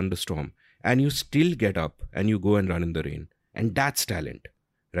outside, a thunderstorm. And you still get up and you go and run in the rain. And that's talent,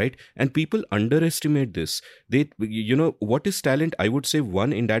 right? And people underestimate this. What is talent? I would say,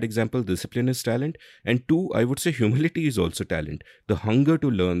 one, in that example, discipline is talent. And two, I would say humility is also talent. The hunger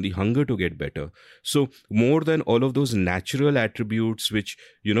to learn, the hunger to get better. So more than all of those natural attributes, which,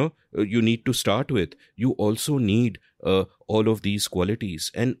 you need to start with, you also need all of these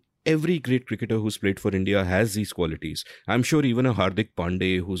qualities. And every great cricketer who's played for India has these qualities. I'm sure even a Hardik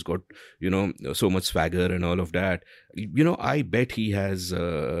Pandey who's got, so much swagger and all of that, I bet he has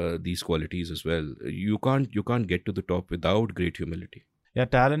these qualities as well. You can't get to the top without great humility. Yeah,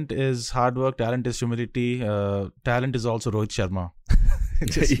 talent is hard work. Talent is humility. Talent is also Rohit Sharma.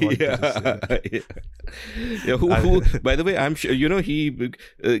 Who, by the way, I'm sure,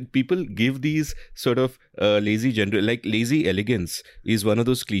 people give these sort of lazy like lazy elegance is one of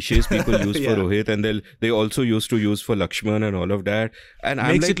those cliches people use for Rohit, and they also used to use for Lakshman and all of that. And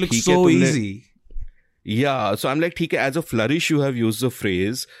makes it look so easy. Yeah, so I'm like, as a flourish, you have used the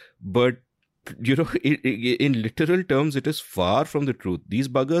phrase, but in literal terms, it is far from the truth. These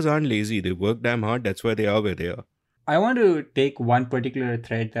buggers aren't lazy. They work damn hard. That's why they are where they are. I want to take one particular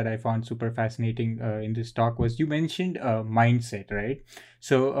thread that I found super fascinating in this talk was you mentioned mindset, right?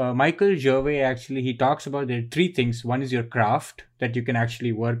 So Michael Gervais, actually, he talks about there are three things. One is your craft that you can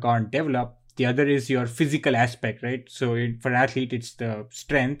actually work on, develop. The other is your physical aspect, right? So for an athlete, it's the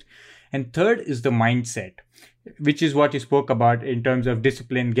strength. And third is the mindset, which is what you spoke about in terms of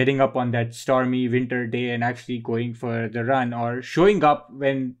discipline, getting up on that stormy winter day and actually going for the run, or showing up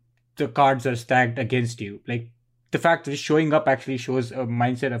when the cards are stacked against you. Like, the fact that showing up actually shows a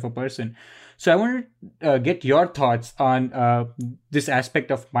mindset of a person. So I want to get your thoughts on this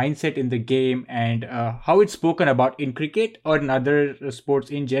aspect of mindset in the game and how it's spoken about in cricket or in other sports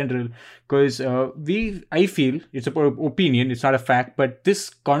in general. Because I feel, it's an opinion, it's not a fact, but this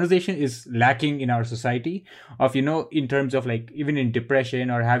conversation is lacking in our society of, in terms of like even in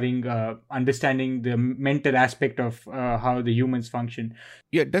depression or having understanding the mental aspect of how the humans function.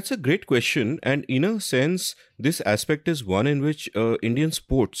 Yeah, that's a great question. And in a sense, this aspect is one in which Indian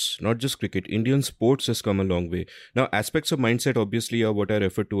sports, not just cricket, Indian sports has come a long way. Now, aspects of mindset obviously are what I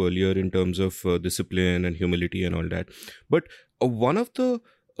referred to earlier in terms of discipline and humility and all that. But one of the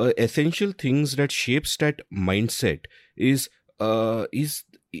essential things that shapes that mindset is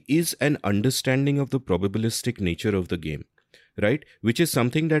an understanding of the probabilistic nature of the game, right? Which is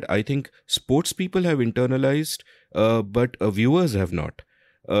something that I think sports people have internalized, but viewers have not.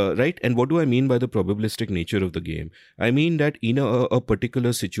 Right? And what do I mean by the probabilistic nature of the game? I mean that in a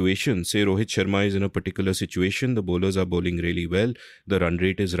particular situation, say Rohit Sharma is in a particular situation, the bowlers are bowling really well, the run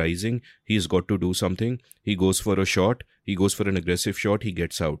rate is rising, he's got to do something, he goes for a shot, he goes for an aggressive shot, he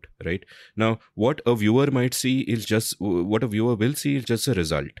gets out, right? Now, what a viewer will see is just a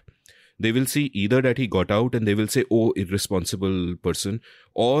result. They will see either that he got out and they will say, oh, irresponsible person,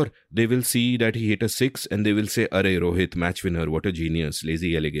 or they will see that he hit a 6 and they will say, Arey Rohit, match winner, what a genius,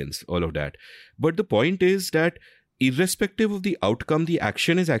 lazy elegance, all of that. But the point is that irrespective of the outcome, the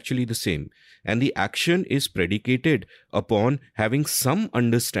action is actually the same. And the action is predicated upon having some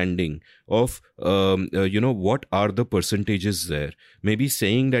understanding of, what are the percentages there. Maybe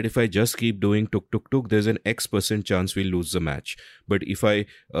saying that if I just keep doing tuk tuk tuk, there's an X% chance we'll lose the match. But if I,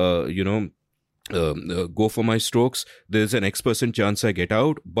 go for my strokes, there's an X% chance I get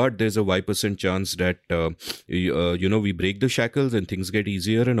out, but there's a Y% chance that we break the shackles and things get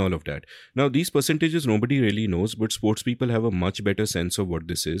easier and all of that. Now, these percentages nobody really knows, but sports people have a much better sense of what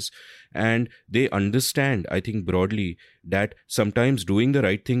this is, and they understand, I think, broadly that sometimes doing the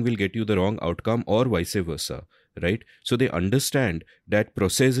right thing will get you the wrong outcome or vice versa. Right? So they understand that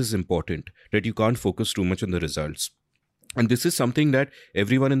process is important, that you can't focus too much on the results. And this is something that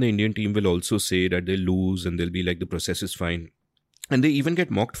everyone in the Indian team will also say, that they'll lose and they'll be like, the process is fine. And they even get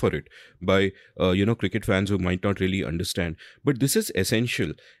mocked for it by, cricket fans who might not really understand. But this is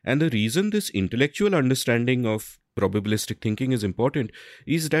essential. And the reason this intellectual understanding of probabilistic thinking is important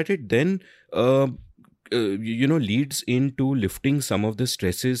is that it then leads into lifting some of the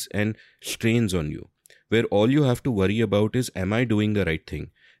stresses and strains on you, where all you have to worry about is, am I doing the right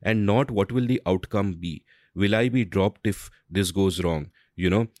thing? And not what will the outcome be? Will I be dropped if this goes wrong?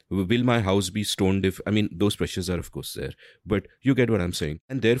 Will my house be stoned if, those pressures are of course there, but you get what I'm saying.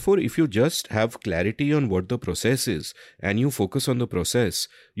 And therefore, if you just have clarity on what the process is and you focus on the process,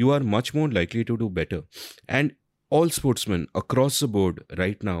 you are much more likely to do better. And all sportsmen across the board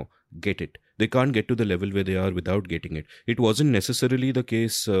right now get it. They can't get to the level where they are without getting it. It wasn't necessarily the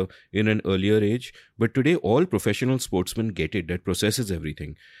case in an earlier age, but today all professional sportsmen get it. That process is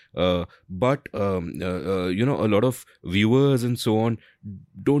everything. But a lot of viewers and so on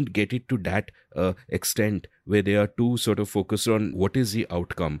don't get it to that extent, where they are too sort of focused on what is the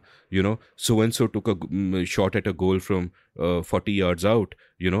outcome. So-and-so took a shot at a goal from 40 yards out,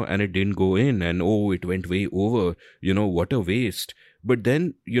 and it didn't go in, and it went way over, what a waste. But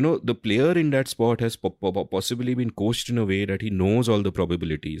then, the player in that sport has possibly been coached in a way that he knows all the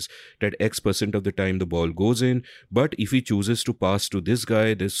probabilities, that X% of the time the ball goes in. But if he chooses to pass to this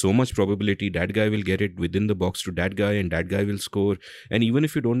guy, there's so much probability that guy will get it within the box to that guy and that guy will score. And even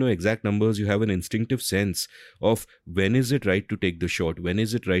if you don't know exact numbers, you have an instinctive sense of when is it right to take the shot, when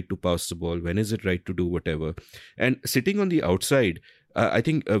is it right to pass the ball, when is it right to do whatever. And sitting on the outside, I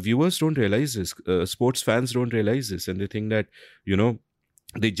think viewers don't realize this. Sports fans don't realize this, and they think that,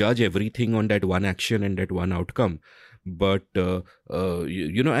 they judge everything on that one action and that one outcome. But,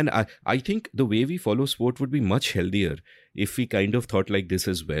 and I think the way we follow sport would be much healthier if we kind of thought like this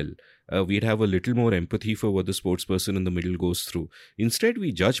as well. We'd have a little more empathy for what the sports person in the middle goes through. Instead,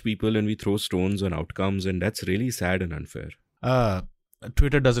 we judge people and we throw stones on outcomes, and that's really sad and unfair.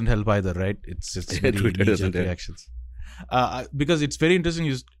 Twitter doesn't help either, right? It's just very knee-jerk reactions. Because it's very interesting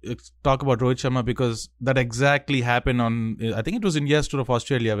you talk about Rohit Sharma, because that exactly happened on, I think it was India's tour of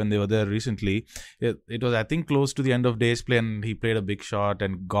Australia when they were there recently. It was, I think, close to the end of day's play, and he played a big shot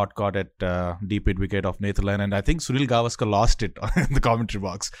and got caught at deep mid wicket of Netherlands. And I think Sunil Gavaskar lost it in the commentary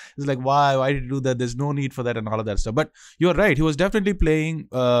box. It's like, why did you do that? There's no need for that and all of that stuff. But you're right. He was definitely playing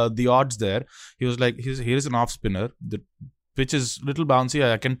the odds there. He was like, here's an off spinner. The pitch is little bouncy.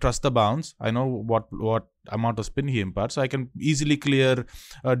 I can trust the bounce. I know what amount of spin he imparts, so I can easily clear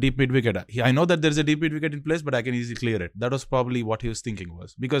a deep mid wicket. I know that there's a deep mid wicket in place, but I can easily clear it. That was probably what he was thinking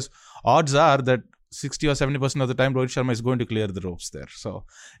was, because odds are that 60 or 70% of the time Rohit Sharma is going to clear the ropes there. So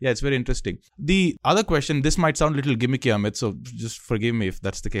yeah, it's very interesting. The other question, this might sound a little gimmicky, Amit, so just forgive me if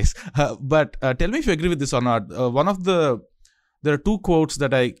that's the case. But tell me if you agree with this or not. There are two quotes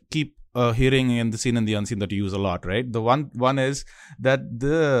that I keep hearing in the seen and the unseen that you use a lot, right? The one is that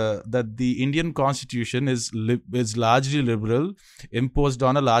the Indian constitution is largely liberal, imposed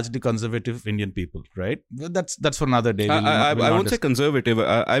on a largely conservative Indian people, right? That's for another day. I won't say conservative.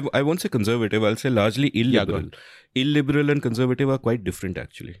 I won't say conservative. I'll say largely illiberal. Yeah, illiberal and conservative are quite different,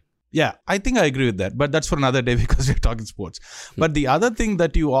 actually. Yeah, I think I agree with that. But that's for another day because we're talking sports. But the other thing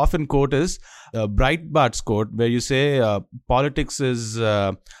that you often quote is Breitbart's quote, where you say politics is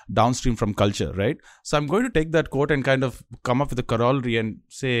downstream from culture, right? So I'm going to take that quote and kind of come up with a corollary and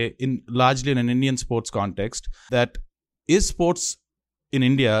say, largely in an Indian sports context, that is sports in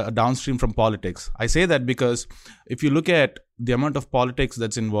India downstream from politics? I say that because if you look at the amount of politics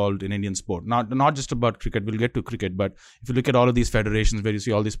that's involved in Indian sport, not just about cricket, we'll get to cricket, but if you look at all of these federations where you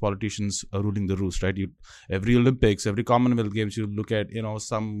see all these politicians ruling the roost, right? Every Olympics, every Commonwealth Games, you look at,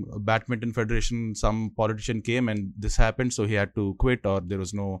 some badminton federation, some politician came and this happened, so he had to quit, or there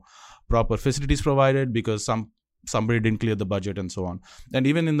was no proper facilities provided because somebody didn't clear the budget and so on. And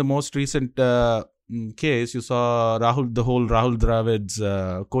even in the most recent case, you saw the whole Rahul Dravid's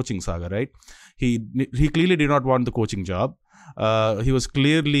coaching saga, right? He clearly did not want the coaching job. He was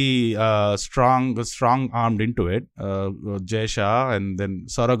clearly strong-armed into it. Jay Shah and then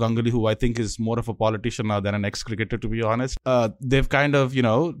Saurav Ganguly, who I think is more of a politician now than an ex-cricketer, to be honest. They've kind of,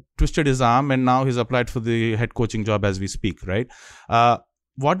 twisted his arm, and now he's applied for the head coaching job as we speak, right?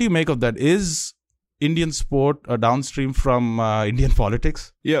 What do you make of that? Is Indian sport downstream from Indian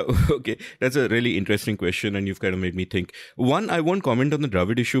politics? Yeah, okay. That's a really interesting question, and you've kind of made me think. One, I won't comment on the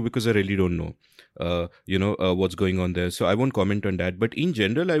Dravid issue because I really don't know, what's going on there. So I won't comment on that. But in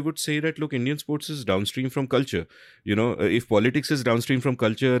general, I would say that, look, Indian sports is downstream from culture. If politics is downstream from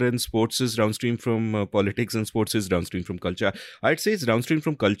culture and sports is downstream from politics and sports is downstream from culture, I'd say it's downstream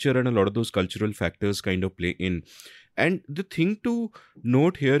from culture, and a lot of those cultural factors kind of play in. And the thing to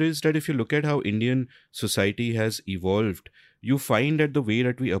note here is that if you look at how Indian society has evolved, you find that the way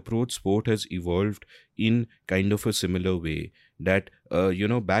that we approach sport has evolved in kind of a similar way. That,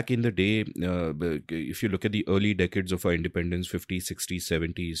 back in the day, if you look at the early decades of our independence, 50s, 60s,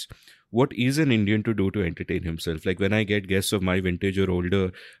 70s, what is an Indian to do to entertain himself? Like when I get guests of my vintage or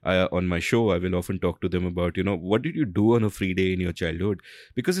older on my show, I will often talk to them about, what did you do on a free day in your childhood?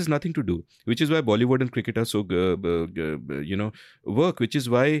 Because there's nothing to do, which is why Bollywood and cricket are so, work, which is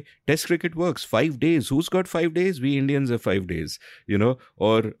why Test cricket works. 5 days. Who's got 5 days? We Indians have 5 days,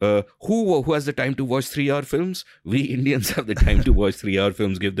 or who has the time to watch 3-hour films? We Indians have the time to watch 3-hour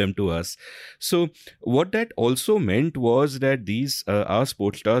films, give them to us. So what that also meant was that these our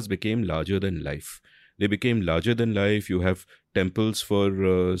sports stars became larger than life. They became larger than life. You have temples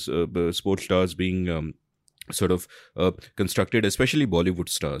for sports stars being constructed, especially Bollywood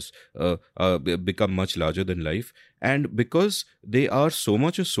stars, become much larger than life. And because they are so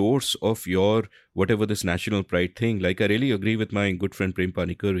much a source of your whatever this national pride thing, like I really agree with my good friend Prem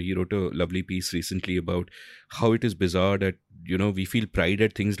Panikkar. He wrote a lovely piece recently about how it is bizarre that, we feel pride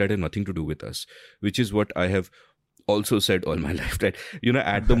at things that have nothing to do with us, which is what I have also said all my life, that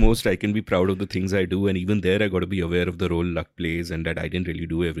at the most I can be proud of the things I do, and even there I got to be aware of the role luck plays and that I didn't really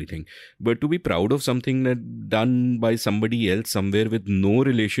do everything. But to be proud of something that done by somebody else somewhere with no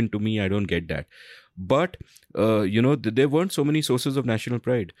relation to me, I don't get that. But there weren't so many sources of national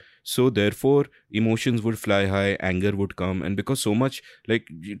pride, so therefore emotions would fly high, anger would come. And because so much, like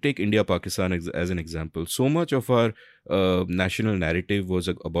you take India-Pakistan as an example, so much of our national narrative was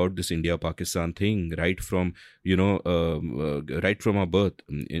about this India-Pakistan thing right from our birth,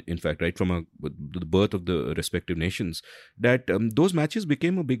 in fact right from the birth of the respective nations, that those matches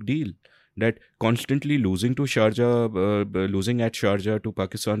became a big deal. That constantly losing to Sharjah, losing at Sharjah to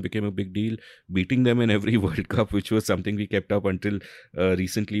Pakistan became a big deal. Beating them in every World Cup, which was something we kept up until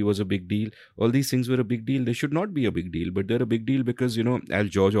recently, was a big deal. All these things were a big deal. They should not be a big deal, but they're a big deal because, as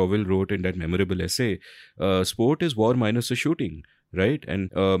George Orwell wrote in that memorable essay, sport is war minus a shooting. Right? And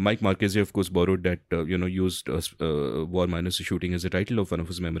Mike Marquez, of course, borrowed that, used War Minus a Shooting as the title of one of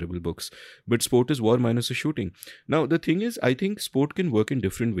his memorable books. But sport is war minus a shooting. Now, the thing is, I think sport can work in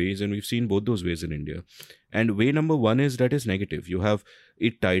different ways, and we've seen both those ways in India. And way number one is that is negative. You have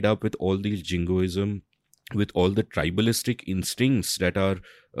it tied up with all these jingoism, with all the tribalistic instincts that are,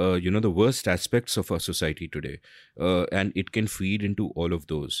 the worst aspects of our society today. And it can feed into all of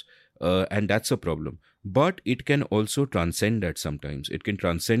those. And that's a problem. But it can also transcend that sometimes. It can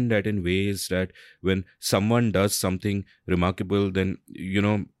transcend that in ways that when someone does something remarkable, then,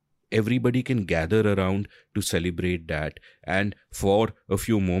 everybody can gather around to celebrate that. And for a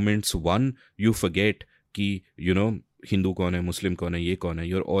few moments, one, you forget ki, Hindu kaun hai, Muslim kaun hai, ye kaun hai.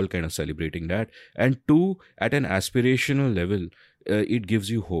 You're all kind of celebrating that. And two, at an aspirational level, it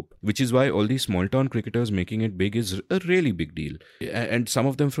gives you hope, which is why all these small town cricketers making it big is a really big deal. And some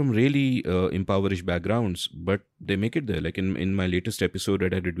of them from really impoverished backgrounds, but they make it there. Like in my latest episode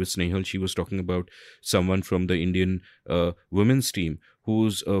that I did with Snehal, she was talking about someone from the Indian women's team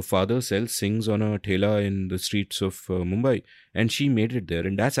whose father sings on a thela in the streets of Mumbai, and she made it there.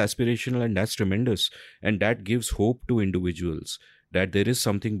 And that's aspirational, and that's tremendous. And that gives hope to individuals that there is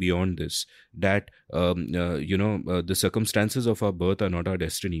something beyond this, that, the circumstances of our birth are not our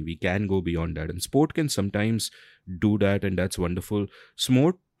destiny. We can go beyond that. And sport can sometimes do that, and that's wonderful.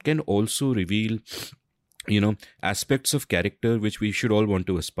 Sport can also reveal, aspects of character which we should all want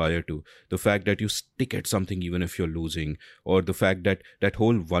to aspire to. The fact that you stick at something even if you're losing, or the fact that that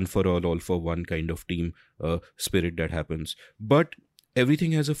whole one for all for one kind of team spirit that happens. But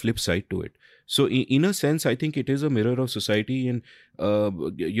everything has a flip side to it. So in a sense, I think it is a mirror of society, and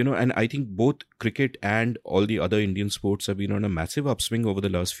and I think both cricket and all the other Indian sports have been on a massive upswing over the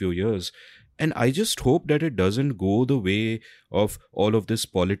last few years. And I just hope that it doesn't go the way of all of this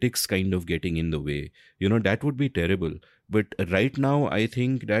politics kind of getting in the way. That would be terrible. But right now, I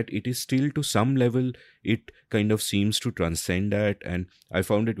think that it is still, to some level, it kind of seems to transcend that. And I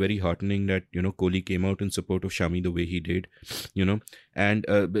found it very heartening that, Kohli came out in support of Shami the way he did, And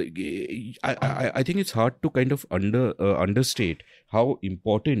I think it's hard to kind of understate how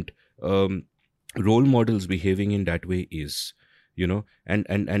important role models behaving in that way is.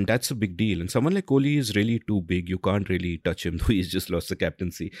 And that's a big deal. And someone like Kohli is really too big. You can't really touch him, though he's just lost the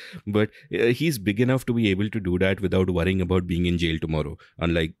captaincy. But he's big enough to be able to do that without worrying about being in jail tomorrow,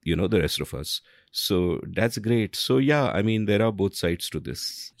 unlike, the rest of us. So that's great. So, yeah, I mean, there are both sides to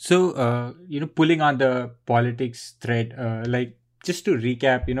this. So, pulling on the politics thread, just to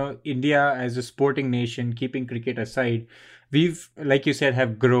recap, India as a sporting nation, keeping cricket aside, we've, like you said,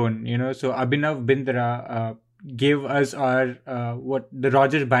 have grown, So Abhinav Bindra, gave us our the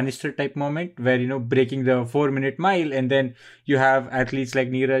Roger Bannister type moment, where breaking the 4-minute mile, and then you have athletes like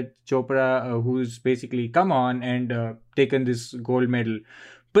Neeraj Chopra who's basically come on and taken this gold medal.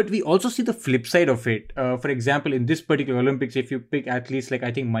 But we also see the flip side of it. For example, in this particular Olympics, if you pick athletes like,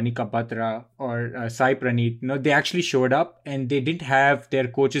 I think, Manika Batra or Sai Praneeth, they actually showed up and they didn't have their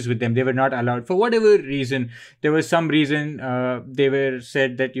coaches with them. They were not allowed for whatever reason. There was some reason they were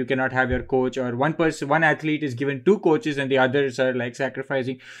said that you cannot have your coach, or one athlete is given 2 coaches and the others are like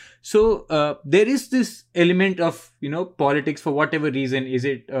sacrificing. So there is this element of, politics for whatever reason. Is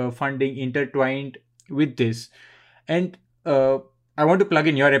it funding intertwined with this? And I want to plug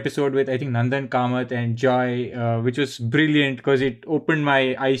in your episode with, I think, Nandan Kamath and Joy, which was brilliant because it opened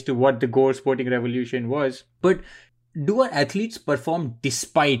my eyes to what the Gore sporting revolution was. But do our athletes perform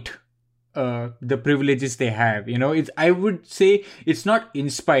despite the privileges they have? I would say it's not in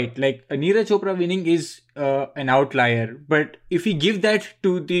spite. Like Neeraj Chopra winning is an outlier. But if we give that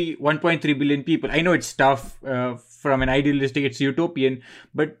to the 1.3 billion people, I know it's tough from an idealistic, it's utopian.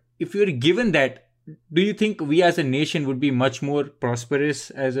 But if you're given that, do you think we as a nation would be much more prosperous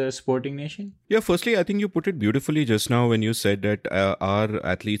as a sporting nation? Yeah, firstly, I think you put it beautifully just now when you said that our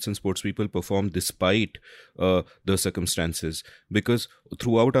athletes and sports people perform despite the circumstances. Because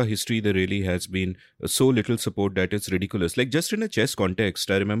throughout our history, there really has been so little support that it's ridiculous. Like just in a chess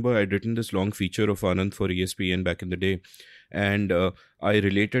context, I remember I'd written this long feature of Anand for ESPN back in the day. And I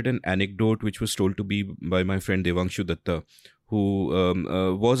related an anecdote which was told to me by my friend Devanshu Datta, who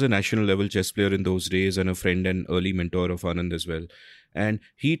was a national level chess player in those days and a friend and early mentor of Anand as well. And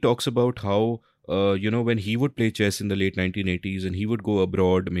he talks about how, when he would play chess in the late 1980s and he would go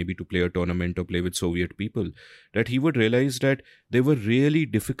abroad maybe to play a tournament or play with Soviet people, that he would realize that there were really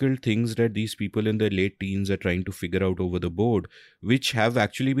difficult things that these people in their late teens are trying to figure out over the board, which have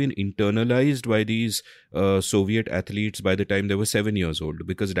actually been internalized by these Soviet athletes by the time they were 7 years old,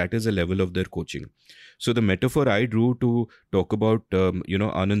 because that is a level of their coaching. So the metaphor I drew to talk about,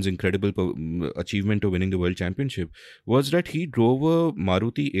 Anand's incredible achievement of winning the World Championship was that he drove a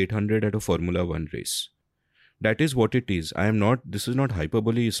Maruti 800 at a Formula 1 race. That is what it is. This is not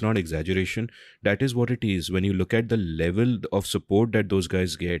hyperbole, it's not exaggeration. That is what it is. When you look at the level of support that those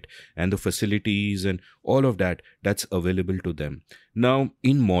guys get and the facilities and all of that, that's available to them. Now,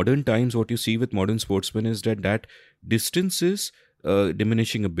 in modern times, what you see with modern sportsmen is that distance is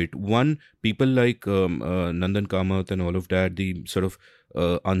diminishing a bit. One, people like Nandan Kamath and all of that, the sort of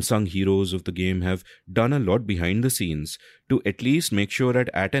unsung heroes of the game, have done a lot behind the scenes to at least make sure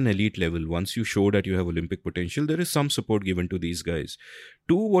that at an elite level, once you show that you have Olympic potential, there is some support given to these guys.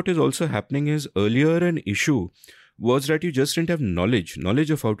 Two, what is also happening is, earlier an issue was that you just didn't have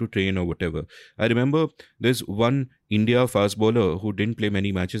knowledge of how to train or whatever. I remember there's one India fast bowler who didn't play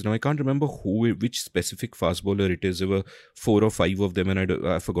many matches. Now I can't remember which specific fast bowler it is. There were 4 or 5 of them, and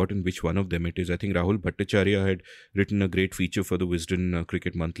I've forgotten which one of them it is. I think Rahul Bhattacharya had written a great feature for the Wisden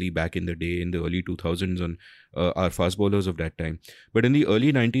Cricket Monthly back in the day, in the early 2000s, on our fast bowlers of that time. But in the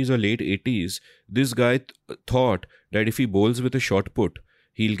early 90s or late 80s, this guy thought that if he bowls with a short put,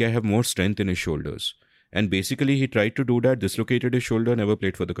 he'll have more strength in his shoulders. And basically, he tried to do that, dislocated his shoulder, never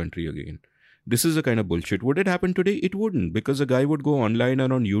played for the country again. This is a kind of bullshit. Would it happen today? It wouldn't, because a guy would go online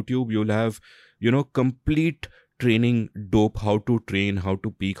or on YouTube. You'll have, complete training dope, how to train, how to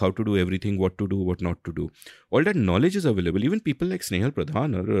peak, how to do everything, what to do, what not to do. All that knowledge is available. Even people like Snehal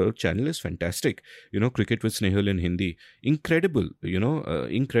Pradhan, her channel is fantastic. Cricket with Snehal in Hindi. Incredible,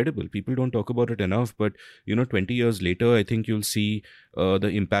 incredible. People don't talk about it enough, but, 20 years later, I think you'll see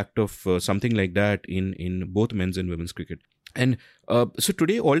the impact of something like that in both men's and women's cricket. And so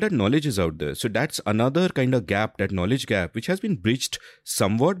today, all that knowledge is out there. So that's another kind of gap, that knowledge gap, which has been bridged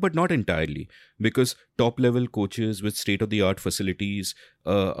somewhat, but not entirely, because top level coaches with state of the art facilities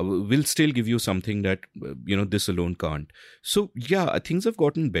will still give you something that, this alone can't. So yeah, things have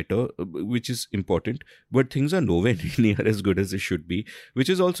gotten better, which is important, but things are nowhere near as good as they should be, which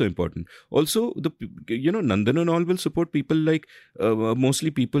is also important. Also, Nandan and all will support people like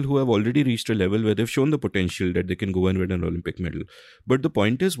mostly people who have already reached a level where they've shown the potential that they can go and win an Olympic medal. But the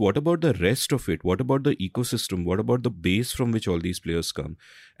point is, what about the rest of it? What about the ecosystem? What about the base from which all these players come?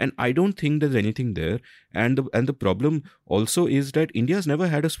 And I don't think there's anything there. And the problem also is that India's never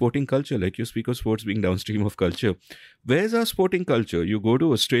had a sporting culture. Like, you speak of sports being downstream of culture. Where's our sporting culture? You go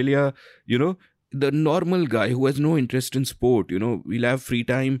to Australia, the normal guy who has no interest in sport, we'll have free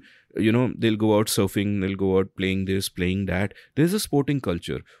time, they'll go out surfing, they'll go out playing this, playing that. There's a sporting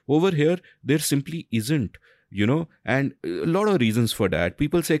culture. Over here, there simply isn't. and a lot of reasons for that.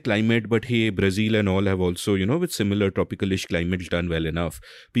 People say climate, but hey, Brazil and all have also, with similar tropicalish climate done well enough.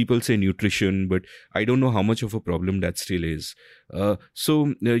 People say nutrition, but I don't know how much of a problem that still is.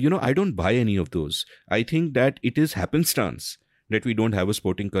 So I don't buy any of those. I think that it is happenstance that we don't have a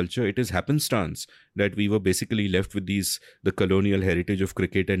sporting culture. It is happenstance that we were basically left with the colonial heritage of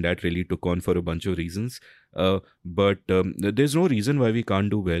cricket, and that really took on for a bunch of reasons. But there's no reason why we can't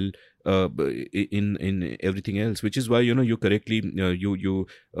do well in everything else, which is why you correctly you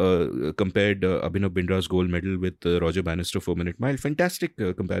compared Abhinav Bindra's gold medal with Roger Bannister 4-minute mile. Fantastic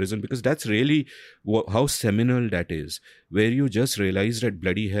comparison, because that's really how seminal that is, where you just realize that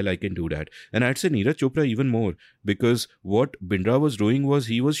bloody hell I can do that. And I'd say Neeraj Chopra even more, because what Bindra was doing was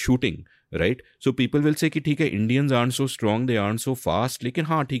he was shooting. Right? So people will say कि ठीक है, Indians aren't so strong, they aren't so fast, लेकिन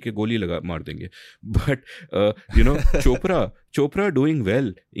हाँ ठीक है, गोली लगा मार देंगे. But Chopra doing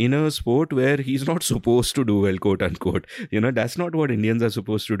well in a sport where he's not supposed to do well, quote unquote. That's not what Indians are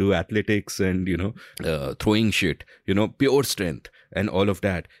supposed to do. Athletics and throwing shit, pure strength and all of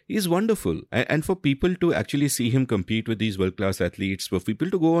that is wonderful. And for people to actually see him compete with these world-class athletes, for people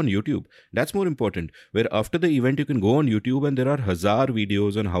to go on YouTube, that's more important. Where after the event you can go on YouTube and there are hazar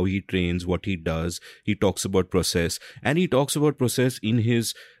videos on how he trains, what he does. He talks about process, and he talks about process in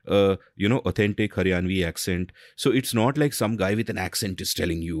his authentic Haryanvi accent. So it's not like some guy with an accent is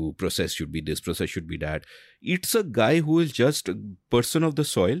telling you process should be this, process should be that. It's a guy who is just a person of the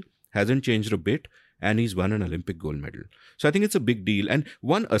soil, hasn't changed a bit, and he's won an Olympic gold medal. So I think it's a big deal. And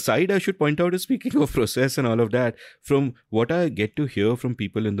one aside I should point out is, speaking of process and all of that, from what I get to hear from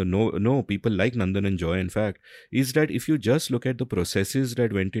people in the know, people like Nandan and Joy, in fact, is that if you just look at the processes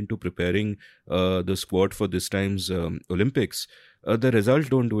that went into preparing the squad for this time's Olympics, the results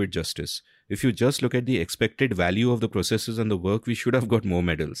don't do it justice. If you just look at the expected value of the processes and the work, we should have got more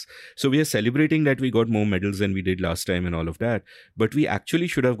medals. So we are celebrating that we got more medals than we did last time and all of that. But we actually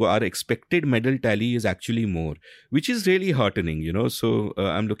should have got, our expected medal tally is actually more, which is really heartening, So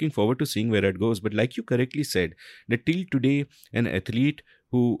I'm looking forward to seeing where it goes. But like you correctly said, that till today, an athlete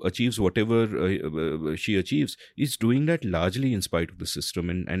who achieves whatever she achieves is doing that largely in spite of the system,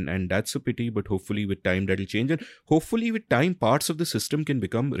 and that's a pity. But hopefully with time that'll change, and hopefully with time parts of the system can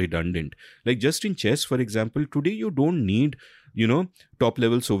become redundant. Like just in chess, for example, today you don't need top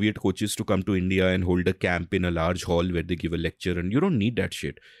level Soviet coaches to come to India and hold a camp in a large hall where they give a lecture, and you don't need that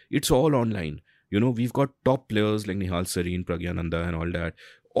shit. It's all online. We've got top players like Nihal Sareen, Pragyananda and all that,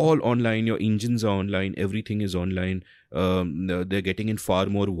 all online. Your engines are online, everything is online. They're getting in far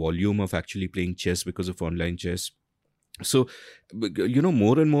more volume of actually playing chess because of online chess. So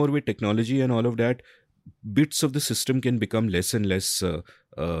more and more with technology and all of that, bits of the system can become less and less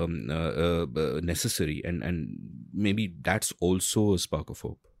necessary, and maybe that's also a spark of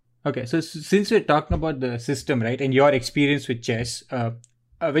hope. Okay, so since we're talking about the system, right, and your experience with chess,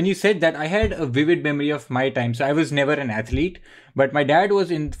 when you said that, I had a vivid memory of my time. So I was never an athlete, but my dad was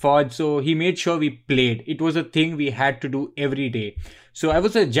in Forge, so he made sure we played. It was a thing we had to do every day. So I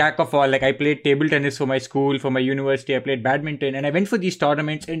was a jack of all. Like I played table tennis for my school, for my university. I played badminton, and I went for these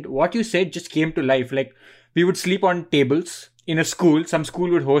tournaments. And what you said just came to life. Like we would sleep on tables in a school. Some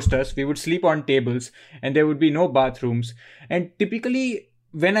school would host us. We would sleep on tables, and there would be no bathrooms. And typically,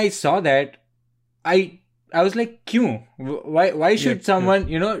 when I saw that, I was like, "Kyun? Why should someone,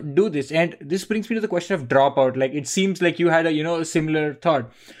 do this?" And this brings me to the question of dropout. Like, it seems like you had a similar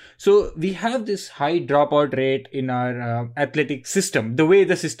thought. So we have this high dropout rate in our athletic system, the way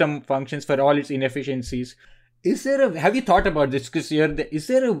the system functions for all its inefficiencies. Have you thought about this? Because is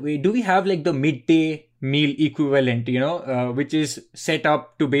there a way, do we have like the midday meal equivalent, which is set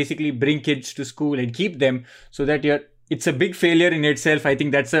up to basically bring kids to school and keep them so that it's a big failure in itself. I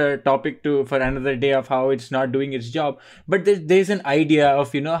think that's a topic for another day of how it's not doing its job. But there's an idea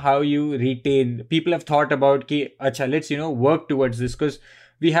of, how you retain. People have thought about, let's, work towards this, because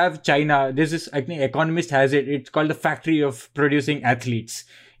we have China. There's this, I think Economist has it. It's called the factory of producing athletes,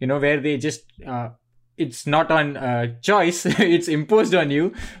 where they just, it's not on choice, it's imposed on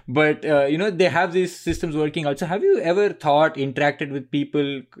you, but they have these systems working out. So have you ever interacted with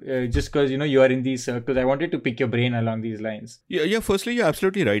people just because you are in these circles? I wanted to pick your brain along these lines. Yeah, firstly, you're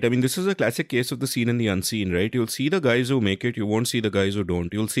absolutely right. I mean, this is a classic case of the seen and the unseen, right? You'll see the guys who make it, you won't see the guys who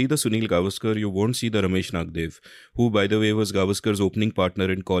don't. You'll see the Sunil Gavaskar, you won't see the Ramesh Nagdev, who, by the way, was Gavaskar's opening partner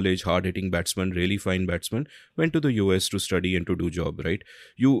in college, hard-hitting batsman, really fine batsman, went to the US to study and to do job, right?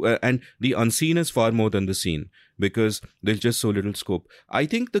 And the unseen is far more than the seen. because there's just so little scope. I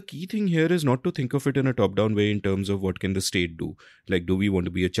think the key thing here is not to think of it in a top-down way in terms of what can the state do. Like, do we want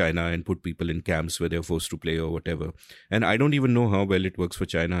to be a China and put people in camps where they're forced to play or whatever? And I don't even know how well it works for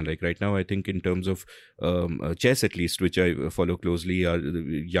China. Like right now, I think in terms of chess, at least, which I follow closely,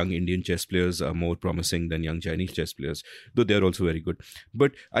 young Indian chess players are more promising than young Chinese chess players, though they're also very good.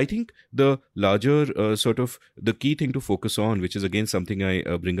 But I think the larger sort of the key thing to focus on, which is again something I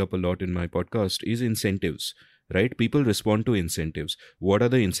bring up a lot in my podcast, is incentives. Right? People respond to incentives. What are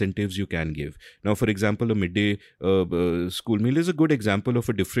the incentives you can give? Now, for example, a midday school meal is a good example of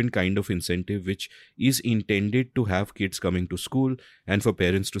a different kind of incentive, which is intended to have kids coming to school and for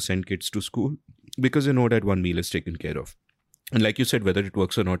parents to send kids to school because they know that one meal is taken care of. And like you said, whether it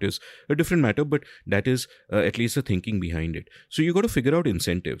works or not is a different matter, but that is at least the thinking behind it. So you got to figure out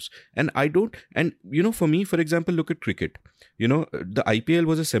incentives. And for me, for example, look at cricket. The IPL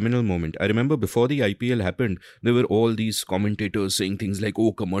was a seminal moment. I remember before the IPL happened, there were all these commentators saying things like,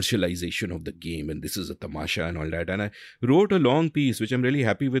 oh, commercialization of the game and this is a tamasha and all that. And I wrote a long piece, which I'm really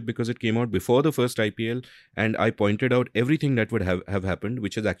happy with because it came out before the first IPL. And I pointed out everything that would have happened,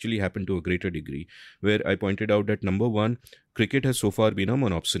 which has actually happened to a greater degree, where I pointed out that number one, cricket has so far been a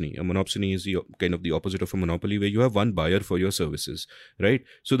monopsony. A monopsony is the kind of the opposite of a monopoly, where you have one buyer for your services, right?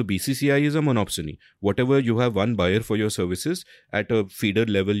 So the BCCI is a monopsony. Whatever you have one buyer for your services, at a feeder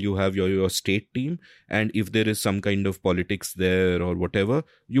level, you have your state team. And if there is some kind of politics there or whatever,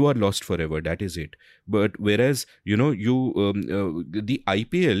 you are lost forever. That is it. But whereas, the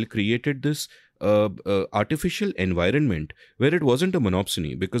IPL created this artificial environment where it wasn't a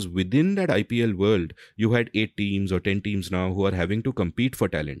monopsony, because within that IPL world, you had 8 teams or 10 teams now who are having to compete for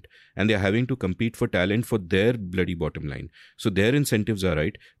talent, and they're having to compete for talent for their bloody bottom line. So their incentives are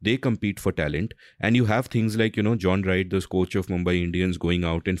right. They compete for talent, and you have things like, John Wright, the coach of Mumbai Indians, going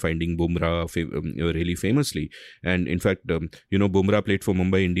out and finding Bumrah really famously. And in fact, Bumrah played for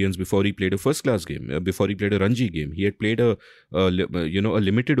Mumbai Indians before he played a first-class game, before he played a Ranji game. He had played a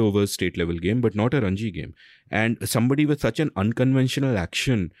limited over state level game, but not a Ranji game. And somebody with such an unconventional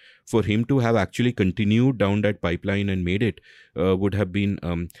action, for him to have actually continued down that pipeline and made it would have been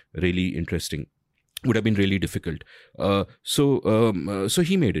really interesting. Would have been really difficult. So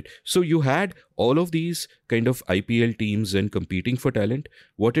he made it. So you had all of these kind of IPL teams and competing for talent.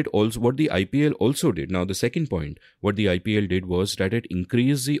 What the IPL also did. Now, the second point, what the IPL did was that it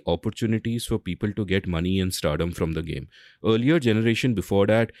increased the opportunities for people to get money and stardom from the game. Earlier generation before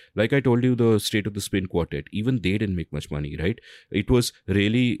that, like I told you, the State of the Spin Quartet, even they didn't make much money, right? It was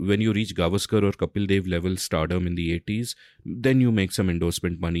really when you reach Gavaskar or Kapil Dev level stardom in the 80s, then you make some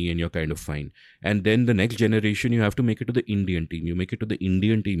endorsement money and you're kind of fine. And then the next generation, you have to make it to the Indian team. You make it to the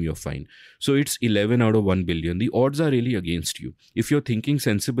Indian team, you're fine. So it's 11 out of 1 billion. The odds are really against you. If you're thinking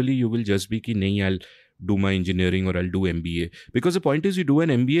sensibly, you will just be ki, nahi, I'll do my engineering or I'll do MBA. Because the point is, you do an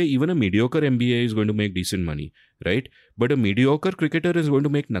MBA, even a mediocre MBA is going to make decent money, right? But a mediocre cricketer is going to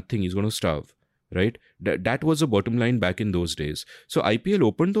make nothing. He's going to starve. Right? That was the bottom line back in those days. So IPL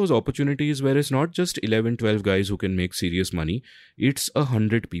opened those opportunities where it's not just 11, 12 guys who can make serious money. It's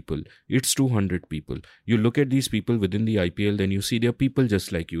 100 people. It's 200 people. You look at these people within the IPL, then you see they're people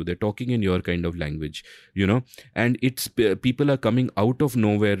just like you. They're talking in your kind of language, and it's people are coming out of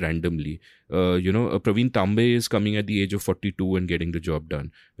nowhere randomly. Praveen Tambe is coming at the age of 42 and getting the job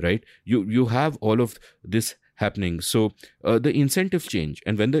done, right? You have all of this happening. So the incentives change,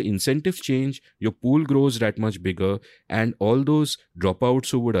 and when the incentives change, your pool grows that much bigger, and all those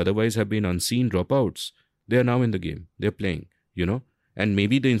dropouts who would otherwise have been unseen dropouts, they are now in the game. They're playing, and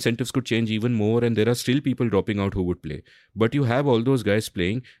maybe the incentives could change even more, and there are still people dropping out who would play. But you have all those guys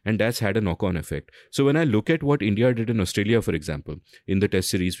playing, and that's had a knock-on effect. So when I look at what India did in Australia, for example, in the test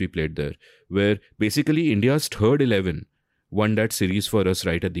series we played there, where basically India's third 11 won that series for us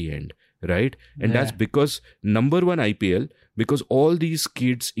right at the end. Right? And that's because number one IPL, because all these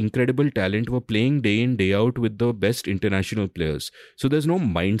kids, incredible talent, were playing day in, day out with the best international players. So there's no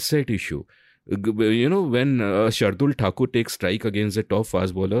mindset issue. When Shardul Thakur takes strike against the top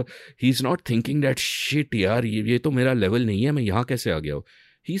fast bowler, he's not thinking that shit yaar, ye to mera level nahi hai, main yahan kaise aa gaya hu.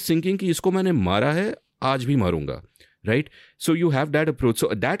 He's thinking ki isko maine mara hai, aaj bhi marunga. Right? So you have that approach. So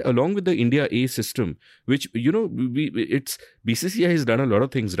that, along with the India A system, which, BCCI has done a lot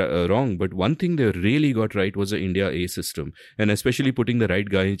of things wrong, but one thing they really got right was the India A system, and especially putting the right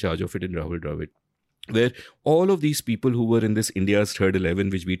guy in charge of it in Rahul Dravid. where all of these people who were in this India's third 11,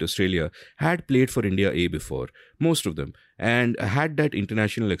 which beat Australia, had played for India A before, most of them, and had that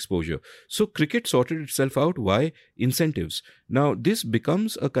international exposure. So cricket sorted itself out. Why? Incentives. Now, this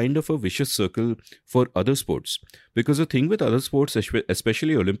becomes a kind of a vicious circle for other sports, because the thing with other sports,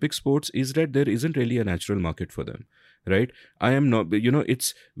 especially Olympic sports, is that there isn't really a natural market for them. Right? I am not, we're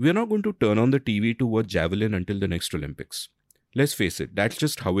not going to turn on the TV to watch javelin until the next Olympics. Let's face it, that's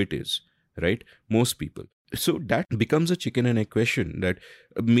just how it is. Right? Most people. So that becomes a chicken and egg question, that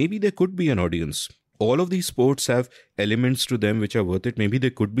maybe there could be an audience. All of these sports have elements to them which are worth it. Maybe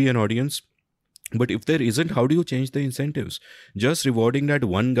there could be an audience. But if there isn't, how do you change the incentives? Just rewarding that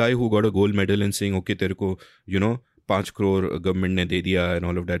one guy who got a gold medal and saying, okay, tere ko, 5 crore government ne de diya and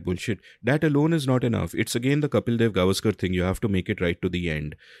all of that bullshit. That alone is not enough. It's again the Kapil Dev Gavaskar thing. You have to make it right to the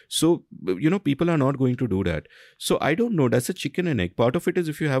end. So, people are not going to do that. So I don't know. That's a chicken and egg. Part of it is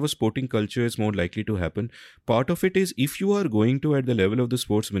if you have a sporting culture, it's more likely to happen. Part of it is if you are going to, at the level of the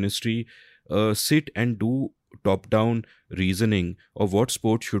sports ministry, sit and do top-down reasoning of what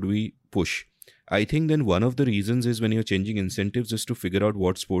sport should we push. I think then one of the reasons is when you're changing incentives is to figure out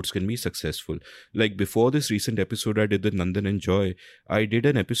what sports can be successful. Like before this recent episode I did with Nandan and Joy, I did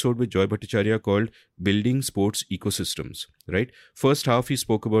an episode with Joy Bhattacharya called Building Sports Ecosystems, right? First half he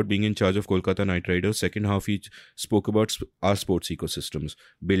spoke about being in charge of Kolkata Knight Riders. Second half he spoke about our sports ecosystems,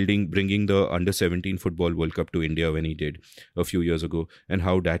 bringing the under-17 football World Cup to India when he did a few years ago, and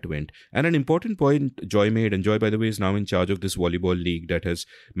how that went. And an important point Joy made, and Joy by the way is now in charge of this volleyball league that has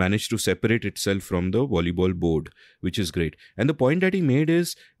managed to separate itself from the volleyball board, which is great. And the point that he made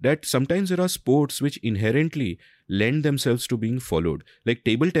is that sometimes there are sports which inherently lend themselves to being followed. Like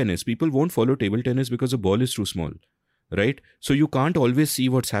table tennis, people won't follow table tennis because the ball is too small, right? So you can't always see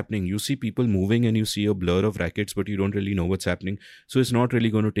what's happening. You see people moving and you see a blur of rackets, but you don't really know what's happening. So it's not really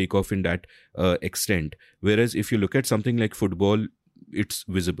going to take off in that extent. Whereas if you look at something like football, it's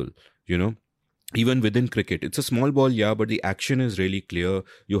visible, Even within cricket, it's a small ball, yeah, but the action is really clear.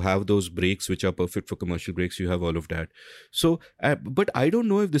 You have those breaks which are perfect for commercial breaks. You have all of that. So, but I don't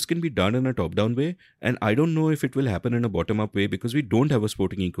know if this can be done in a top-down way, and I don't know if it will happen in a bottom-up way, because we don't have a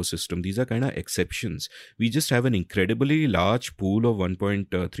sporting ecosystem. These are kind of exceptions. We just have an incredibly large pool of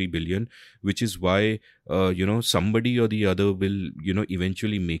 1.3 billion, which is why, somebody or the other will,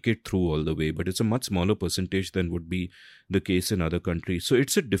 eventually make it through all the way. But it's a much smaller percentage than would be the case in other countries. So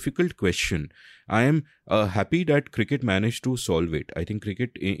it's a difficult question. I am happy that cricket managed to solve it. I think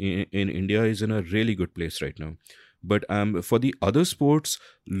cricket in India is in a really good place right now. But for the other sports,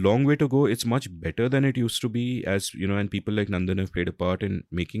 long way to go. It's much better than it used to be, as and people like Nandan have played a part in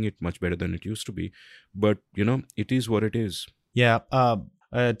making it much better than it used to be. But it is what it is. Yeah.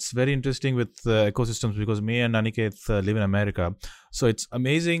 It's very interesting with ecosystems, because me and Aniket live in America. So it's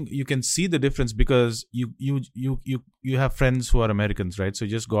amazing. You can see the difference because you have friends who are Americans, right? So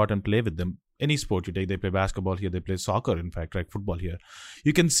you just go out and play with them. Any sport you take, they play basketball here, they play soccer, in fact, like football here.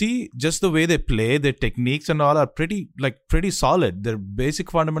 You can see just the way they play, their techniques and all are pretty solid. Their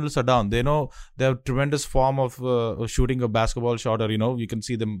basic fundamentals are down. They know they have tremendous form of shooting a basketball shot, or you can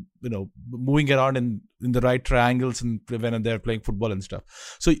see them moving around in the right triangles and when they're playing football and stuff.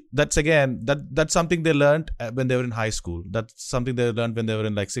 So that's that's something they learned when they were in high school. That's something they learned when they were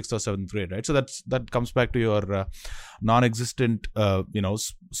in like 6th or 7th grade, right? So that comes back to your non-existent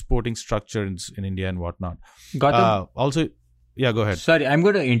sporting structure in India and whatnot. Also, yeah, go ahead. Sorry, I'm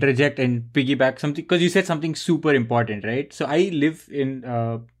going to interject and piggyback something, because you said something super important, right? So I live in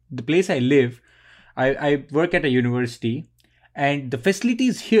the place I live. I work at a university, and the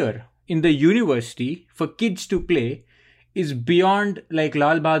facilities here in the university for kids to play is beyond like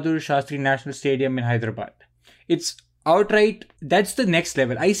Lal Bahadur Shastri National Stadium in Hyderabad. It's outright, that's the next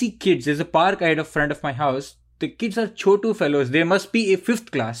level. I see kids, there's a park right in front of my house. The kids are chotu fellows. They must be a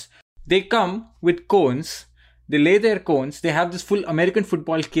 5th class. They come with cones. They lay their cones. They have this full American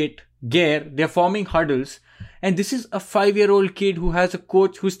football kit, gear. They're forming huddles. And this is a 5-year-old kid who has a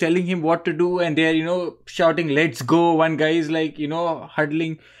coach who's telling him what to do. And they're, shouting, let's go. One guy is like,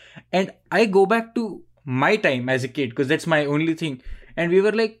 huddling. And I go back to my time as a kid, because that's my only thing. And we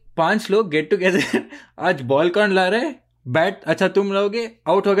were like, 5 log get together. Aaj ball kaun la raha hai? Bat, अच्छा तुम लोगे,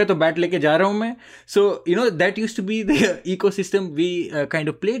 out हो गया तो bat लेके जा रहा हूँ मैं. So, that used to be the ecosystem we kind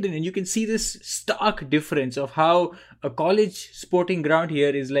of played in, and you can see this stark difference of how a college sporting ground here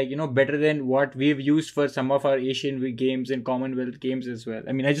is like, better than what we've used for some of our Asian games and Commonwealth games as well.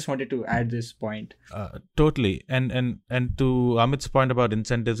 I mean, I just wanted to add this point. Totally. And to Amit's point about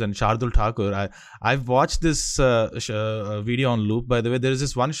incentives and Shardul Thakur, I've watched this video on loop. By the way, there is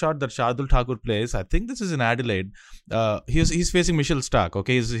this one shot that Shardul Thakur plays. I think this is in Adelaide. He's facing Mitchell Starc.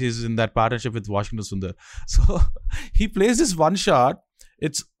 Okay, he's in that partnership with Washington Sundar. So he plays this one shot.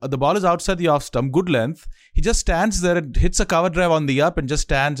 It's the ball is outside the off stump, good length. He just stands there and hits a cover drive on the up and just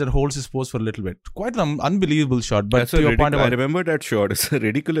stands and holds his pose for a little bit. Quite an unbelievable shot. But to your point about, I remember that shot. It's a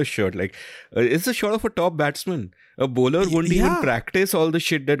ridiculous shot. Like it's a shot of a top batsman. A bowler wouldn't even practice all the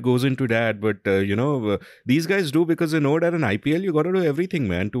shit that goes into that. But these guys do, because they know that in IPL you got to do everything,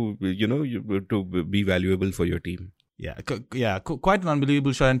 man, to to be valuable for your team. Yeah, quite an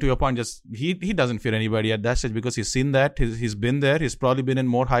unbelievable shot. And to your point, just he doesn't fear anybody at that stage because he's seen that. He's been there. He's probably been in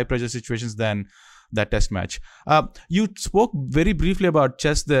more high pressure situations than that test match. You spoke very briefly about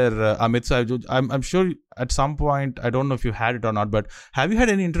chess there, Amit. So I'm sure at some point, I don't know if you had it or not, but have you had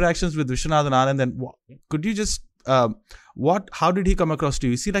any interactions with Viswanathan Anand? And could you just how did he come across to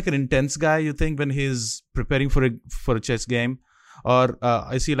you? Is he like an intense guy, you think, when he's preparing for a chess game? Or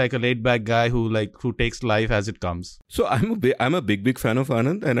is he like a laid-back guy who takes life as it comes? So I'm a big fan of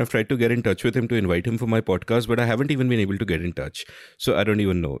Anand, and I've tried to get in touch with him to invite him for my podcast, but I haven't even been able to get in touch. So I don't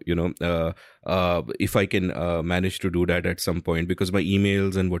even know, if I can manage to do that at some point, because my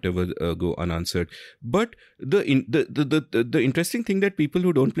emails and whatever go unanswered. But the interesting thing that people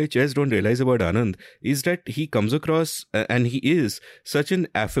who don't play chess don't realize about Anand is that he comes across and he is such an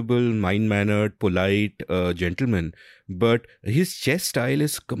affable, mild-mannered, polite gentleman. But his chess style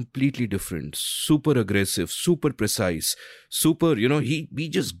is completely different, super aggressive, super precise, super, he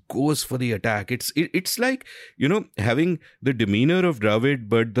just goes for the attack. It's like, having the demeanor of Dravid,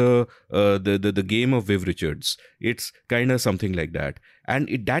 but the game of Viv Richards. It's kind of something like that. And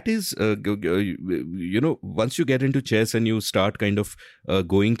that is, once you get into chess and you start kind of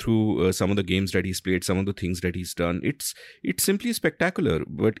going through some of the games that he's played, some of the things that he's done, it's simply spectacular.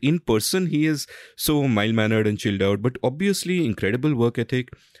 But in person, he is so mild-mannered and chilled out. But obviously, incredible work ethic,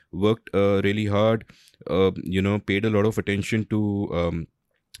 worked really hard, paid a lot of attention to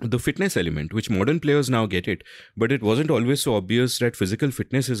the fitness element, which modern players now get it. But it wasn't always so obvious that physical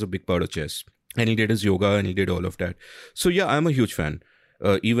fitness is a big part of chess. And he did his yoga and he did all of that. So yeah, I'm a huge fan,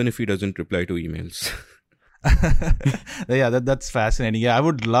 even if he doesn't reply to emails. Yeah, that's fascinating. Yeah, I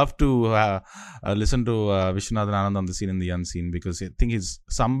would love to listen to Viswanathan Anand on the Scene and the Unseen, because I think he's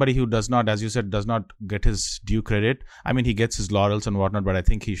somebody who does not, as you said, does not get his due credit. I mean, he gets his laurels and whatnot, but I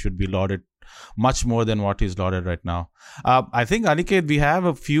think he should be lauded much more than what he's lauded right now. I think, Aniket, we have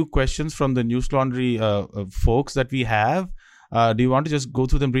a few questions from the News Laundry folks that we have. Do you want to just go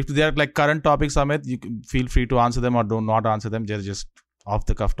through them briefly? They are like current topics, Amit. You can feel free to answer them or do not answer them. They're just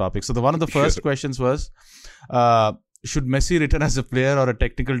off-the-cuff topics. So one of the first questions was, should Messi return as a player or a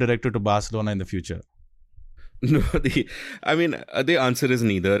technical director to Barcelona in the future? No, the answer is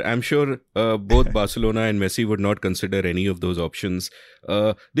neither. I'm sure both Barcelona and Messi would not consider any of those options.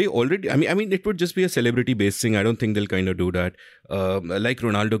 They already, it would just be a celebrity-based thing. I don't think they'll kind of do that. Like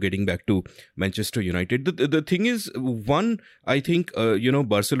Ronaldo getting back to Manchester United. The thing is, one, I think,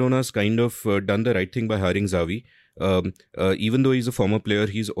 Barcelona's kind of done the right thing by hiring Xavi. Even though he's a former player,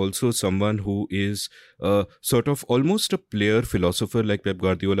 he's also someone who is sort of almost a player philosopher like Pep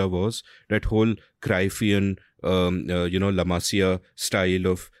Guardiola was. That whole Cruyffian, La Masia style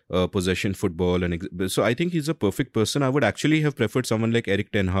of possession football. So I think he's a perfect person. I would actually have preferred someone like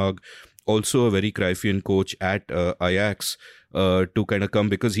Erik ten Hag, also a very Cruyffian coach at Ajax, to kind of come,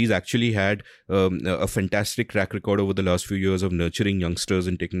 because he's actually had a fantastic track record over the last few years of nurturing youngsters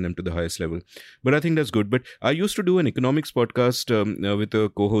and taking them to the highest level. But I think that's good. But I used to do an economics podcast with a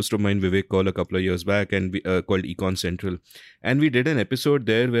co-host of mine, Vivek Kaul, a couple of years back, and called Econ Central. And we did an episode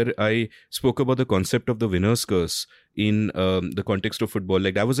there where I spoke about the concept of the winner's curse in the context of football.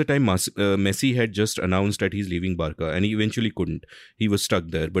 Like, that was the time Messi had just announced that he's leaving Barca, and he eventually couldn't. He was stuck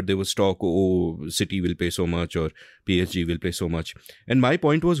there, but there was talk, City will pay so much or PSG will pay so much. And my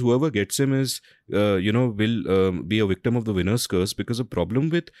point was, whoever gets him is, will be a victim of the winner's curse, because the problem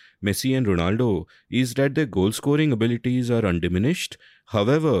with Messi and Ronaldo is that their goal scoring abilities are undiminished.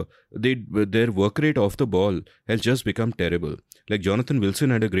 However, their work rate off the ball has just become terrible. Like, Jonathan Wilson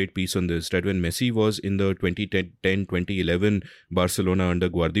had a great piece on this, that when Messi was in the 2010-2011 Barcelona under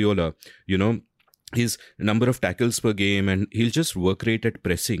Guardiola, his number of tackles per game and his just work rate at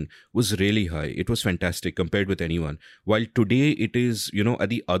pressing was really high. It was fantastic compared with anyone. While today it is, at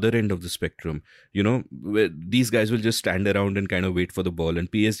the other end of the spectrum, where these guys will just stand around and kind of wait for the ball.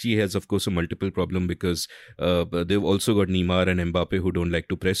 And PSG has, of course, a multiple problem because they've also got Neymar and Mbappe who don't like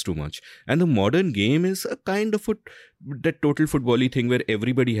to press too much. And the modern game is a kind of that total football-y thing where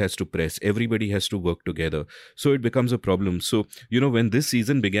everybody has to press, everybody has to work together. So it becomes a problem. So, when this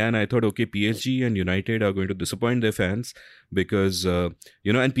season began, I thought, okay, PSG and United are going to disappoint their fans because, and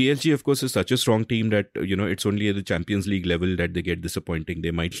PSG, of course, is such a strong team that, it's only at the Champions League level that they get disappointing.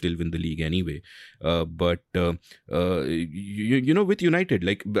 They might still win the league anyway. But with United,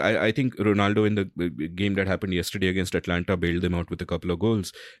 like, I think Ronaldo in the game that happened yesterday against Atlanta bailed them out with a couple of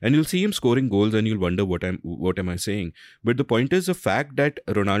goals. And you'll see him scoring goals and you'll wonder, what am I saying? But the point is, the fact that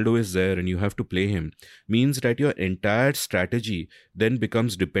Ronaldo is there and you have to play him means that your entire strategy then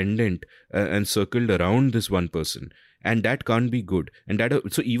becomes dependent and circled around this one person. And that can't be good. And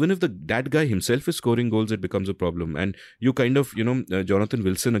so even if that guy himself is scoring goals, it becomes a problem. And you kind of, Jonathan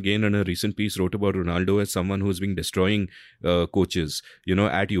Wilson again in a recent piece wrote about Ronaldo as someone who's been destroying coaches.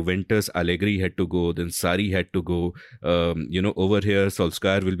 At Juventus, Allegri had to go, then Sarri had to go. Over here,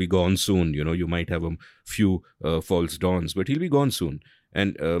 Solskjaer will be gone soon. You might have a few false dawns, but he'll be gone soon.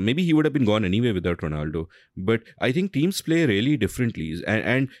 And maybe he would have been gone anyway without Ronaldo. But I think teams play really differently.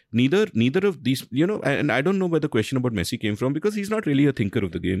 And neither of these, and I don't know where the question about Messi came from because he's not really a thinker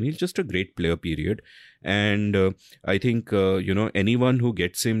of the game. He's just a great player, period. And I think, anyone who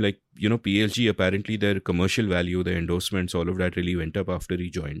gets him, like, PSG, apparently their commercial value, their endorsements, all of that really went up after he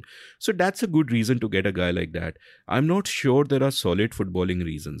joined. So that's a good reason to get a guy like that. I'm not sure there are solid footballing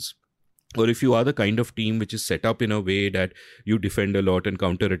reasons. Or if you are the kind of team which is set up in a way that you defend a lot and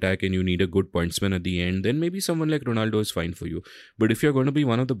counter-attack and you need a good pointsman at the end, then maybe someone like Ronaldo is fine for you. But if you're going to be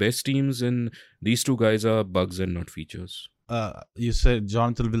one of the best teams, then these two guys are bugs and not features. You said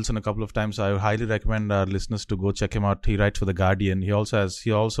Jonathan Wilson a couple of times. I highly recommend our listeners to go check him out. He writes for The Guardian. He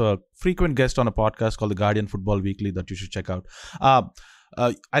also a frequent guest on a podcast called The Guardian Football Weekly that you should check out.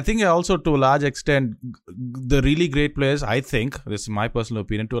 I think also to a large extent, the really great players, I think, this is my personal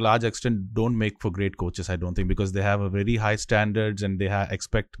opinion, to a large extent don't make for great coaches, I don't think, because they have a very high standards and they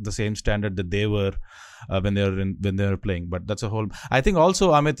expect the same standard that they were when they were playing. But that's a whole... I think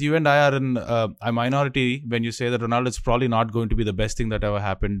also, Amit, you and I are in a minority when you say that Ronaldo is probably not going to be the best thing that ever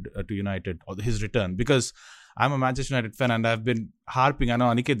happened to United, or his return, because I'm a Manchester United fan and I've been harping. I know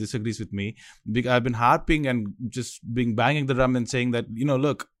Aniket disagrees with me. I've been harping and just banging the drum and saying that,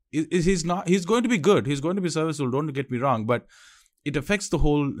 look, he's going to be good. He's going to be serviceable. Don't get me wrong. But it affects the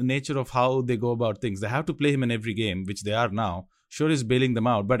whole nature of how they go about things. They have to play him in every game, which they are now. Sure, he's bailing them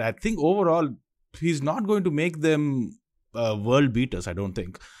out. But I think overall, he's not going to make them world beaters, I don't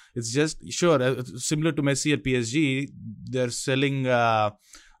think. It's just, similar to Messi at PSG, they're selling...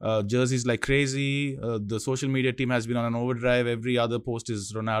 jerseys like crazy. The social media team has been on an overdrive. Every other post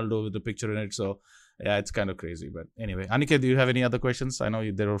is Ronaldo with the picture in it. So, yeah, it's kind of crazy. But anyway, Aniket, do you have any other questions? I know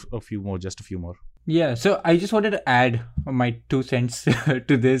there are a few more. Yeah, so I just wanted to add my 2 cents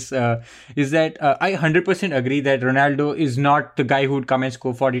to this. Is that I 100% agree that Ronaldo is not the guy who would come and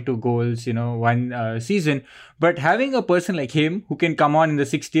score 42 goals, one season. But having a person like him who can come on in the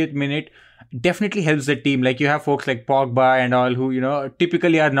 60th minute definitely helps the team. Like, you have folks like Pogba and all who,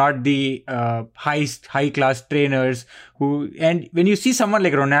 typically are not the high-class trainers and when you see someone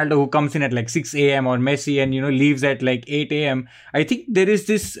like Ronaldo who comes in at like 6 a.m. or Messi and, leaves at like 8 a.m., I think there is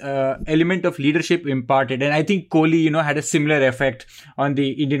this element of leadership imparted. And I think Kohli, had a similar effect on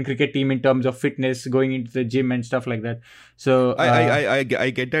the Indian cricket team in terms of fitness, going into the gym and stuff like that. So I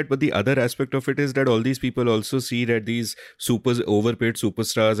get that, but the other aspect of it is that all these people also see that these overpaid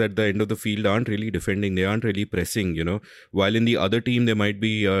superstars at the end of the field aren't really defending, they aren't really pressing, while in the other team there might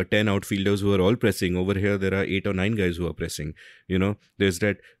be 10 outfielders who are all pressing. Over here there are 8 or 9 guys who are pressing. There's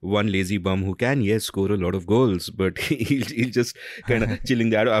that one lazy bum who can score a lot of goals, but he'll just kind of chilling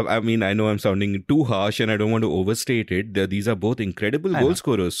there. I mean, I know I'm sounding too harsh and I don't want to overstate it. These are both incredible goal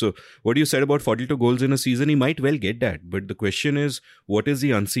scorers. So what you said about 42 goals in a season, he might well get that, but the question is, what is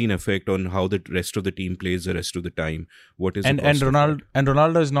the unseen effect on how the rest of the team plays the rest of the time? What is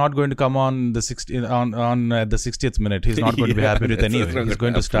Ronaldo is not going to come on the 60th minute. He's not going to be happy with anything. He's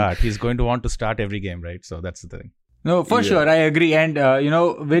going to start. He's going to want to start every game, right? So that's the thing. No, for sure, I agree. And,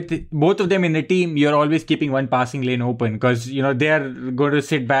 with both of them in the team, you're always keeping one passing lane open because, they are going to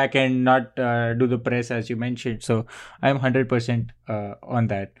sit back and not do the press, as you mentioned. So I'm 100% on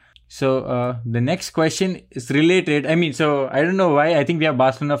that. So the next question is related. I mean, so I don't know why. I think we have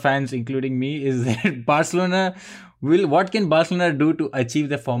Barcelona fans, including me, is that Barcelona what can Barcelona do to achieve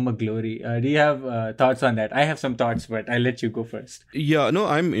the former glory? Do you have thoughts on that? I have some thoughts, but I'll let you go first. Yeah, no,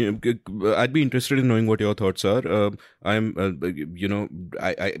 I'd be interested in knowing what your thoughts are.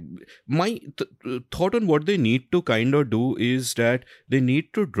 My thought on what they need to kind of do is that they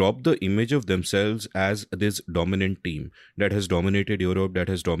need to drop the image of themselves as this dominant team that has dominated Europe, that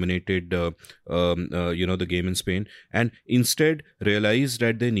has dominated, the game in Spain, and instead realize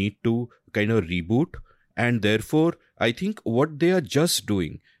that they need to kind of reboot. And therefore, I think what they are just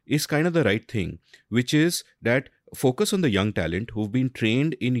doing is kind of the right thing, which is that focus on the young talent who've been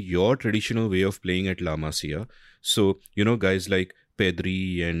trained in your traditional way of playing at La Masia. So, guys like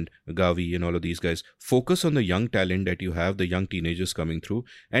Pedri and Gavi and all of these guys, focus on the young talent that you have, the young teenagers coming through,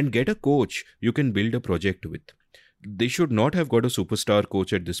 and get a coach you can build a project with. They should not have got a superstar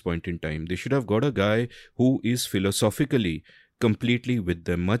coach at this point in time. They should have got a guy who is philosophically completely with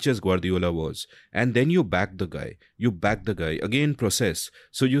them, much as Guardiola was. And then you back the guy. Again, process.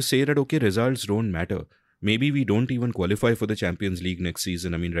 So you say that, okay, results don't matter. Maybe we don't even qualify for the Champions League next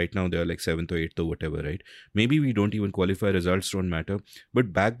season. I mean, right now they're like 7th or 8th or whatever, right? Maybe we don't even qualify, results don't matter.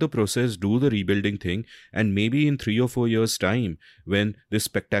 But back the process, do the rebuilding thing. And maybe in 3 or 4 years' time, when this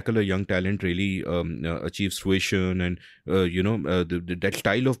spectacular young talent really achieves fruition and, that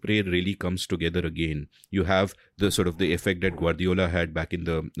style of play really comes together again, you have the sort of the effect that Guardiola had back in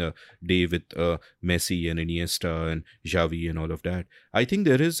the day with Messi and Iniesta and Xavi and all of that. I think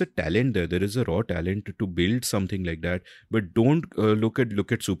there is a talent there. There is a raw talent to build something like that. But don't look at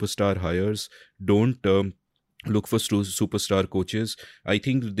superstar hires. Don't look for superstar coaches. I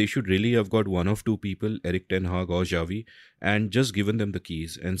think they should really have got one of two people, Erik ten Hag or Xavi, and just given them the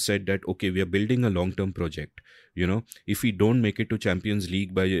keys and said that, okay, we are building a long-term project. If we don't make it to Champions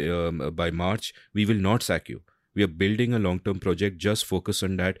League by March, we will not sack you. We are building a long-term project, just focus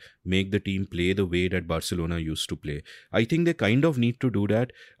on that, make the team play the way that Barcelona used to play. I think they kind of need to do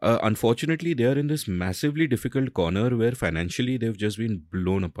that. Unfortunately, they are in this massively difficult corner where financially they've just been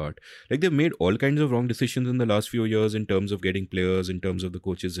blown apart. Like, they've made all kinds of wrong decisions in the last few years in terms of getting players, in terms of the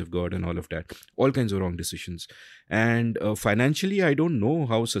coaches they've got and all of that. All kinds of wrong decisions. And financially, I don't know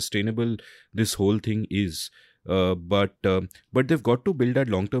how sustainable this whole thing is. But they've got to build that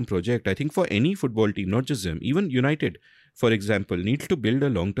long-term project. I think for any football team, not just them, even United, for example, needs to build a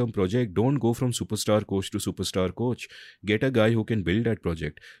long-term project. Don't go from superstar coach to superstar coach. Get a guy who can build that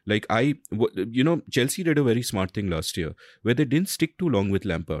project. Like Chelsea did a very smart thing last year where they didn't stick too long with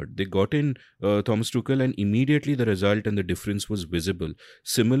Lampard. They got in Thomas Tuchel and immediately the result and the difference was visible.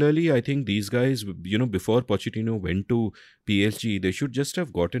 Similarly, I think these guys, before Pochettino went to PSG, they should just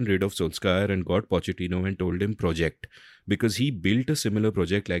have gotten rid of Solskjaer and got Pochettino and told him project. Because he built a similar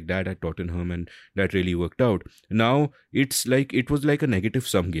project like that at Tottenham and that really worked out. Now, it was like a negative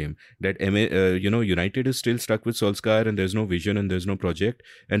sum game that, United is still stuck with Solskjaer and there's no vision and there's no project.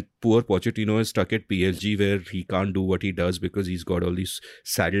 And poor Pochettino is stuck at PSG where he can't do what he does because he's got all these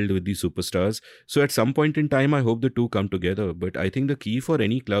saddled with these superstars. So at some point in time, I hope the two come together. But I think the key for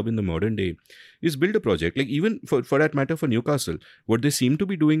any club in the modern day is build a project. Like even for that matter, for Newcastle, what they seem to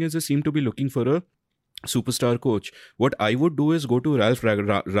be doing is they seem to be looking for a superstar coach. What I would do is go to Ralf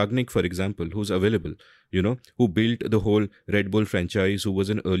Rangnick, for example, who's available, who built the whole Red Bull franchise, who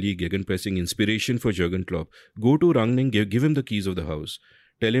was an early gegenpressing inspiration for Jurgen Klopp. Go to Rangnick, give him the keys of the house.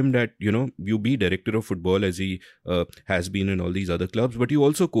 Tell him that, you be director of football as he has been in all these other clubs, but you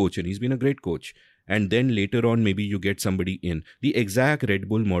also coach and he's been a great coach. And then later on, maybe you get somebody in. The exact Red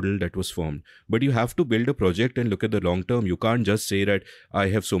Bull model that was formed. But you have to build a project and look at the long term. You can't just say that I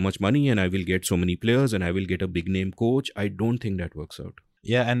have so much money and I will get so many players and I will get a big name coach. I don't think that works out.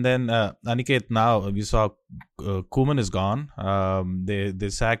 Yeah, and then Aniket, now we saw Koeman is gone. They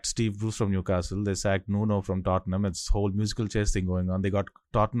sacked Steve Bruce from Newcastle. They sacked Nuno from Tottenham. It's whole musical chairs thing going on. They got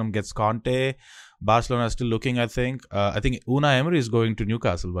Tottenham gets Conte. Barcelona is still looking, I think. I think Unai Emery is going to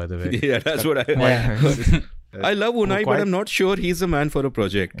Newcastle, by the way. Yeah, that's what I love Unai, but I'm not sure he's the man for a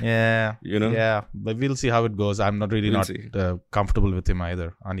project. Yeah. Yeah, but we'll see how it goes. I'm not really comfortable with him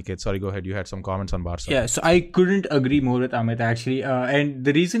either. Aniket, sorry, go ahead. You had some comments on Barcelona. Yeah, so I couldn't agree more with Amit, actually. And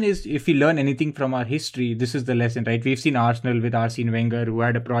the reason is, if we learn anything from our history, this is the lesson, right? We've seen Arsenal with Arsene Wenger, who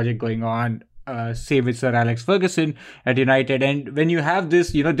had a project going on, say with Sir Alex Ferguson at United. And when you have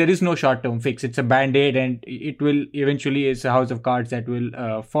this, there is no short-term fix. It's a band-aid and it will eventually, it's a house of cards that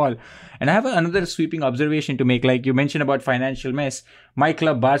will fall. And I have another sweeping observation to make. Like you mentioned about financial mess, my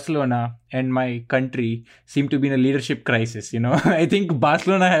club Barcelona and my country seem to be in a leadership crisis. I think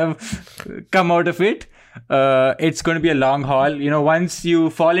Barcelona have come out of it. it's going to be a long haul. Once you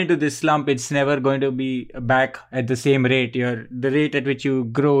fall into this slump, it's never going to be back at the same rate. The rate at which you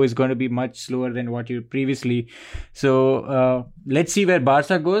grow is going to be much slower than what you previously. So let's see where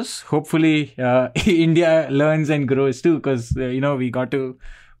Barca goes. Hopefully, India learns and grows too, because we got to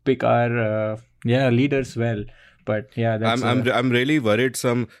pick our leaders well. But yeah, that's I'm really worried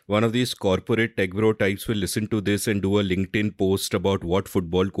one of these corporate tech bro types will listen to this and do a LinkedIn post about what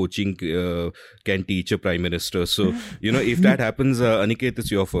football coaching can teach a prime minister. So if that happens, Aniket, it's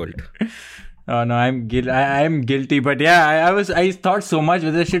your fault. Oh no, I'm guilty. But yeah, I thought so much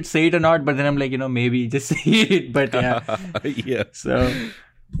whether I should say it or not. But then I'm like, maybe just say it. But yeah, yeah. So.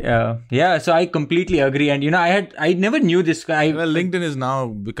 Yeah. So I completely agree, and I never knew this guy. Well, LinkedIn is now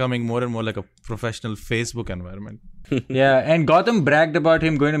becoming more and more like a professional Facebook environment. Yeah, and Gotham bragged about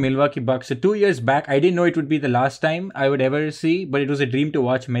him going to Milwaukee Bucks. So 2 years back, I didn't know it would be the last time I would ever see, but it was a dream to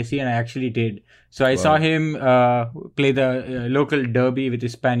watch Messi, and I actually did. So I saw him play the local derby with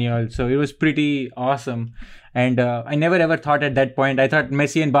Espanyol. So it was pretty awesome. And I never ever thought at that point, I thought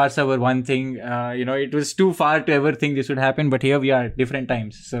Messi and Barca were one thing. It was too far to ever think this would happen, but here we are, different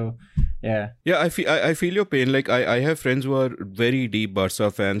times. So, yeah. Yeah, I feel your pain. Like, I have friends who are very deep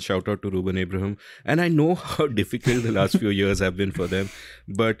Barca fans. Shout out to Ruben Abraham. And I know how difficult the last few years have been for them.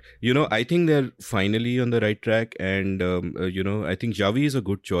 But, I think they're finally on the right track. And, I think Xavi is a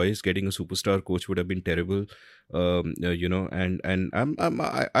good choice. Getting a superstar coach would have been terrible. And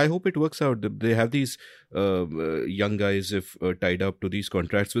I hope it works out. They have these young guys tied up to these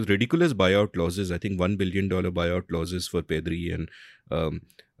contracts with ridiculous buyout clauses. I think $1 billion buyout clauses for Pedri, and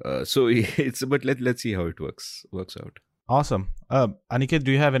so it's. But let's see how it works out. Awesome. Aniket,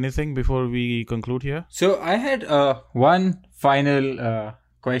 do you have anything before we conclude here? So I had one final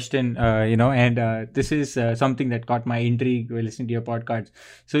question, and this is something that caught my intrigue while listening to your podcast.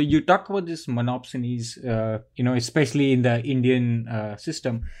 So you talk about this monopsonies, especially in the Indian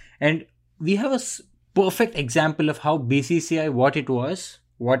system, and we have a perfect example of how BCCI, what it was,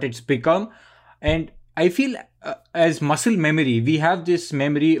 what it's become, and I feel as muscle memory, we have this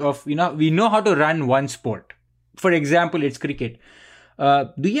memory of, we know how to run one sport. For example, it's cricket.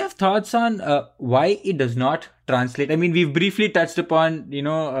 Do you have thoughts on why it does not translate? I mean, we've briefly touched upon,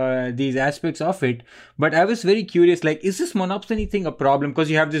 these aspects of it, but I was very curious, like, is this monopsony thing a problem? Because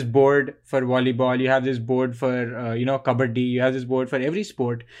you have this board for volleyball, you have this board for, kabaddi, you have this board for every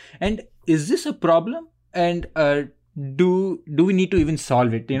sport. And is this a problem? And do we need to even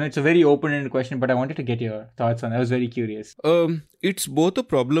solve it? It's a very open-ended question, but I wanted to get your thoughts on it. I was very curious. It's both a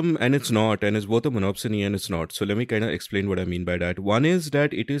problem and it's not, and it's both a monopsony and it's not. So let me kind of explain what I mean by that. One is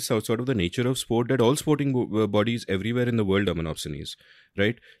that it is sort of the nature of sport that all sporting bodies everywhere in the world are monopsonies,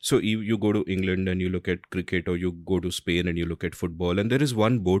 right? So you go to England and you look at cricket, or you go to Spain and you look at football, and there is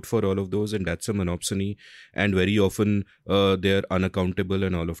one board for all of those, and that's a monopsony, and very often they're unaccountable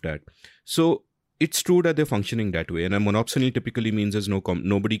and all of that. So it's true that they're functioning that way, and a monopsony typically means there's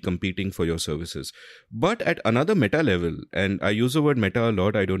nobody competing for your services. But at another meta level, and I use the word meta a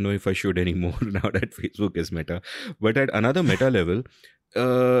lot, I don't know if I should anymore now that Facebook is meta, but at another meta level,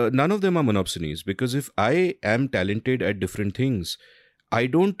 none of them are monopsonies, because if I am talented at different things, I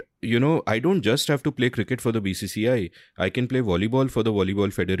don't just have to play cricket for the BCCI. I can play volleyball for the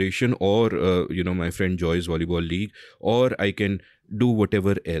Volleyball Federation, or, my friend Joy's Volleyball League, or I can do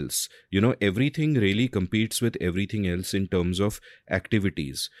whatever else. Everything really competes with everything else in terms of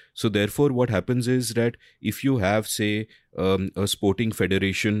activities. So therefore, what happens is that if you have, say, a sporting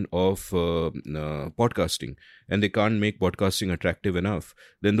federation of podcasting, and they can't make podcasting attractive enough,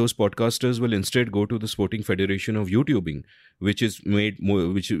 then those podcasters will instead go to the sporting federation of YouTubing, which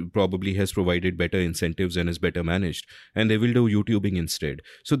probably has provided better incentives and is better managed, and they will do YouTubing instead.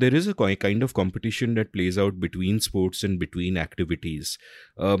 So there is a kind of competition that plays out between sports and between activities.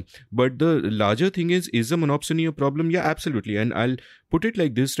 But the larger thing is the monopsony a problem? Yeah, absolutely. And I'll put it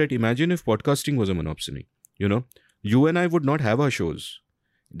like this, that imagine if podcasting was a monopsony. You and I would not have our shows.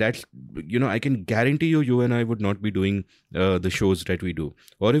 That, I can guarantee you and I would not be doing the shows that we do.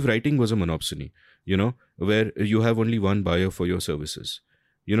 Or if writing was a monopsony, where you have only one buyer for your services.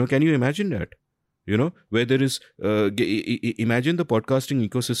 Can you imagine that? Where there is, imagine the podcasting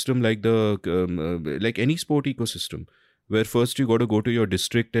ecosystem like any sport ecosystem, where first you got to go to your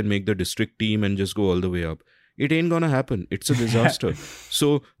district and make the district team and just go all the way up. It ain't gonna happen. It's a disaster.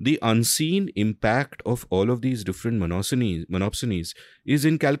 So the unseen impact of all of these different monopsonies is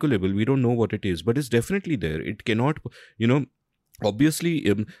incalculable. We don't know what it is, but it's definitely there. It cannot, obviously,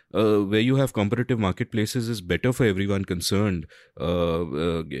 where you have competitive marketplaces is better for everyone concerned,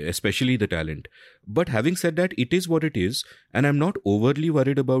 especially the talent. But having said that, it is what it is, and I'm not overly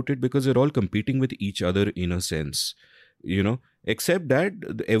worried about it because they're all competing with each other in a sense, except that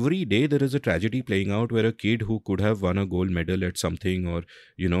every day there is a tragedy playing out where a kid who could have won a gold medal at something or,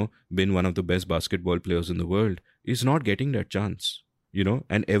 been one of the best basketball players in the world is not getting that chance.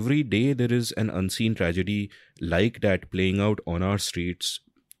 And every day there is an unseen tragedy like that playing out on our streets,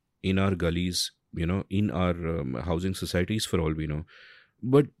 in our gullies, in our housing societies, for all we know.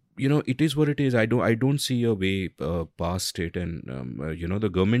 But it is what it is. I don't see a way past it, and the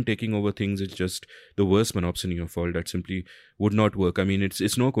government taking over things is just the worst monopsony of all. That simply would not work. I mean,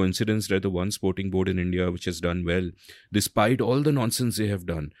 it's no coincidence that the one sporting board in India which has done well, despite all the nonsense they have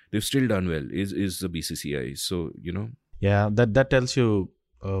done, they've still done well, is the BCCI. So Yeah, that tells you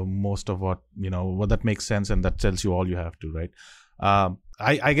most of what that makes sense, and that tells you all you have to, right?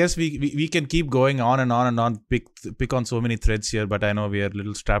 I guess we can keep going on and on and on, pick on so many threads here, but I know we are a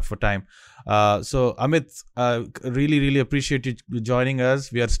little strapped for time. So Amit, really, really appreciate you joining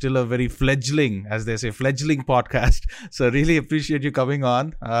us. We are still a very fledgling, as they say, fledgling podcast. So really appreciate you coming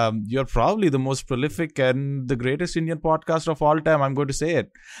on. You're probably the most prolific and the greatest Indian podcast of all time. I'm going to say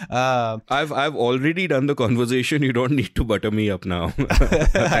it. I've already done the conversation. You don't need to butter me up now.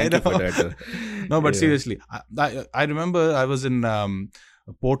 Thank you for that. No, but seriously, I remember I was in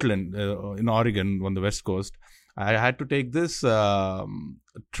Portland, in Oregon, on the West Coast. I had to take this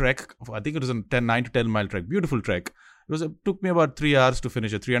trek. I think it was a 9 to 10 mile trek. Beautiful trek. It took me about 3 hours to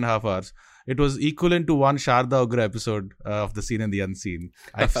finish it, 3.5 hours. It was equivalent to one Sharda Ogra episode of The Seen and the Unseen.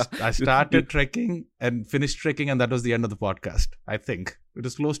 I started trekking and finished trekking, and that was the end of the podcast, I think. It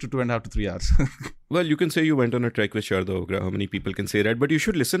was close to 2.5 to 3 hours. Well, you can say you went on a trek with Sharda Ogra. How many people can say that? But you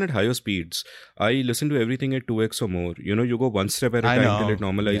should listen at higher speeds. I listen to everything at 2x or more. You go one step at a time till it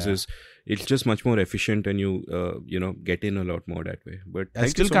normalizes. Yeah. It's just much more efficient, and you get in a lot more that way. But I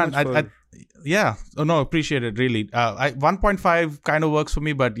still can't. Appreciate it, really. 1.5 kind of works for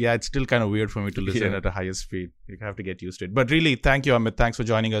me, but yeah, it's still kind of weird for me to listen at a higher speed. You have to get used to it. But really, thank you, Amit. Thanks for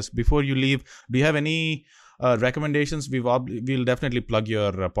joining us. Before you leave, do you have any recommendations? We'll definitely plug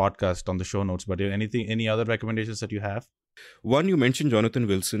your podcast on the show notes, but any other recommendations that you have? One, you mentioned Jonathan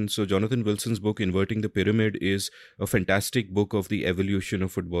Wilson. So Jonathan Wilson's book, Inverting the Pyramid, is a fantastic book of the evolution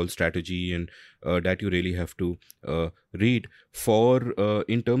of football strategy, and that you really have to read. For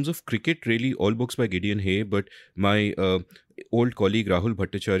in terms of cricket, really all books by Gideon Hay, but my old colleague Rahul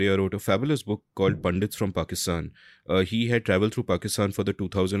Bhattacharya wrote a fabulous book called Pandits from Pakistan. He had traveled through Pakistan for the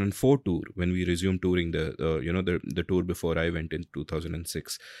 2004 tour when we resumed touring the tour before I went in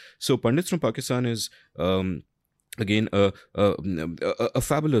 2006. So Pandits from Pakistan is again a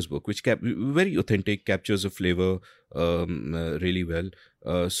fabulous book which very authentic, captures a flavor really well.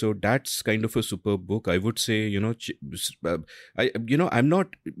 So that's kind of a superb book. I would say, I'm not,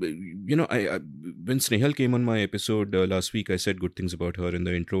 when Snehal came on my episode last week, I said good things about her in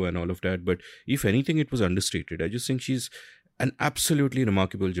the intro and all of that. But if anything, it was understated. I just think she's an absolutely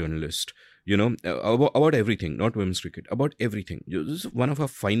remarkable journalist. About everything, not women's cricket, about everything. This is one of our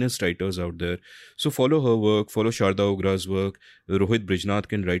finest writers out there. So follow her work, follow Sharda Ogra's work. Rohit Brijnath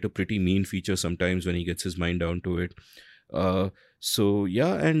can write a pretty mean feature sometimes when he gets his mind down to it. So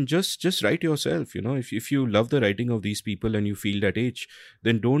yeah, and just write yourself. If you love the writing of these people and you feel that itch,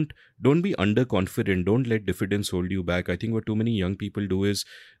 then don't be underconfident. Don't let diffidence hold you back. I think what too many young people do is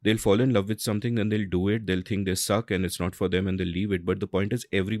they'll fall in love with something and they'll do it. They'll think they suck and it's not for them and they'll leave it. But the point is,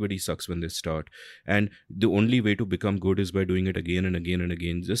 everybody sucks when they start. And the only way to become good is by doing it again and again and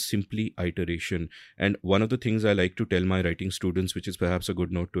again. Just simply iteration. And one of the things I like to tell my writing students, which is perhaps a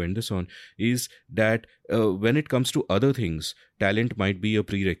good note to end this on, is that when it comes to other things, talent might be a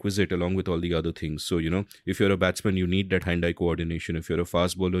prerequisite along with all the other things. So, if you're a batsman, you need that hand-eye coordination. If you're a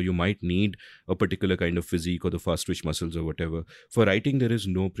fast bowler, you might need a particular kind of physique or the fast twitch muscles or whatever. For writing, there is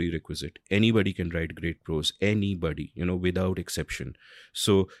no prerequisite. Anybody can write great prose. Anybody, without exception.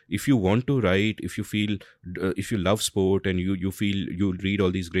 So if you want to write, if you feel, if you love sport and you feel you read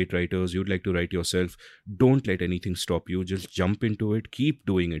all these great writers, you'd like to write yourself, don't let anything stop you. Just jump into it. Keep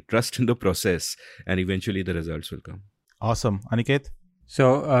doing it. Trust in the process, and eventually the results will come. Awesome. Aniket?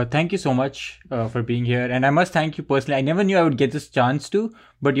 So thank you so much for being here. And I must thank you personally. I never knew I would get this chance to,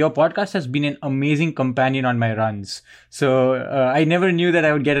 but your podcast has been an amazing companion on my runs. So I never knew that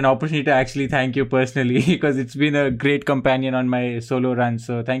I would get an opportunity to actually thank you personally because it's been a great companion on my solo runs.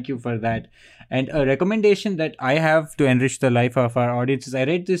 So thank you for that. And a recommendation that I have to enrich the life of our audience is I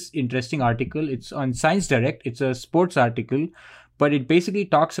read this interesting article. It's on Science Direct. It's a sports article but it basically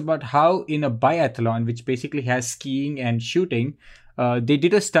talks about how in a biathlon, which basically has skiing and shooting, they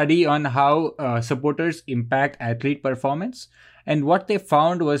did a study on how supporters impact athlete performance. And what they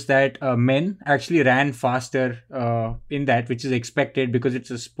found was that men actually ran faster in that, which is expected because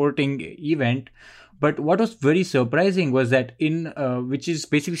it's a sporting event. But what was very surprising was that which is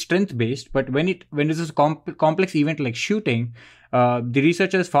basically strength based, but when it was a complex event like shooting, the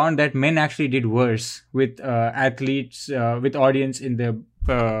researchers found that men actually did worse with athletes, with audience in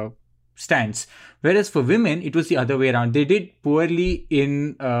the stands. Whereas for women, it was the other way around. They did poorly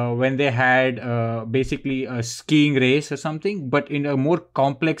in when they had basically a skiing race or something, but in a more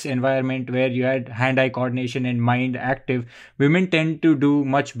complex environment where you had hand-eye coordination and mind active, women tend to do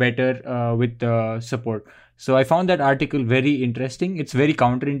much better with the support. So I found that article very interesting. It's very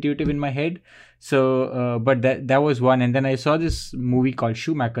counterintuitive in my head. So, but that was one. And then I saw this movie called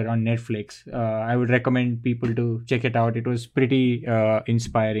Schumacher on Netflix. I would recommend people to check it out. It was pretty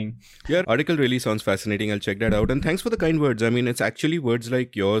inspiring. Yeah, article really sounds fascinating. I'll check that out. And thanks for the kind words. I mean, it's actually words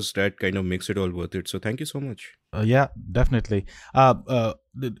like yours that kind of makes it all worth it. So thank you so much. Yeah, definitely.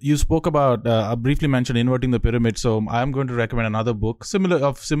 You spoke about, I briefly mentioned Inverting the Pyramid. So I'm going to recommend another book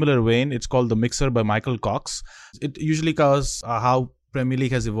of similar vein. It's called The Mixer by Michael Cox. It usually covers how Premier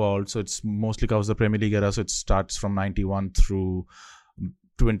League has evolved. So it's mostly covers the Premier League era. So it starts from 91 through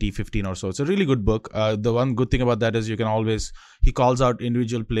 2015 or so. It's a really good book. The one good thing about that is he calls out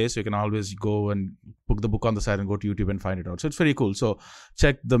individual plays, so you can always go and book the book on the side and go to YouTube and find it out. So it's very cool. So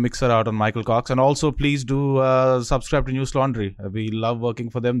check The Mixer out on Michael Cox. And also please do subscribe to News Laundry. We love working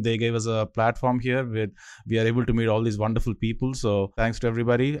for them. They gave us a platform here where we are able to meet all these wonderful people. So thanks to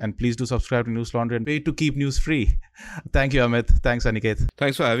everybody. And please do subscribe to News Laundry and pay to keep news free. Thank you, Amit. Thanks, Aniket.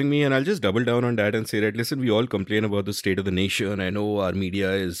 Thanks for having me. And I'll just double down on that and say that, listen, we all complain about the state of the nation. I know our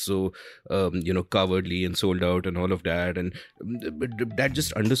media is so, cowardly and sold out and all of that. And that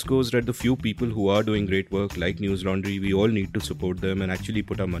just underscores that the few people who are doing great work like News Laundry, we all need to support them and actually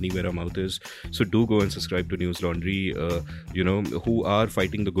put our money where our mouth is. So do go and subscribe to News Laundry, who are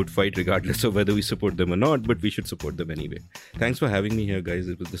fighting the good fight regardless of whether we support them or not, but we should support them anyway. Thanks for having me here, guys.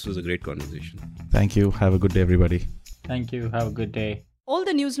 This was a great conversation. Thank you. Have a good day, everybody. Thank you. Have a good day. All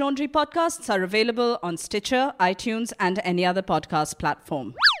the News Laundry podcasts are available on Stitcher, iTunes, and any other podcast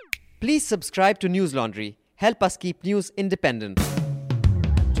platform. Please subscribe to News Laundry. Help us keep news independent.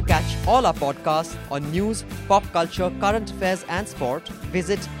 To catch all our podcasts on news, pop culture, current affairs, and sport,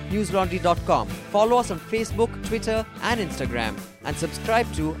 visit newslaundry.com. Follow us on Facebook, Twitter, and Instagram, and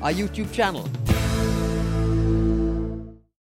subscribe to our YouTube channel.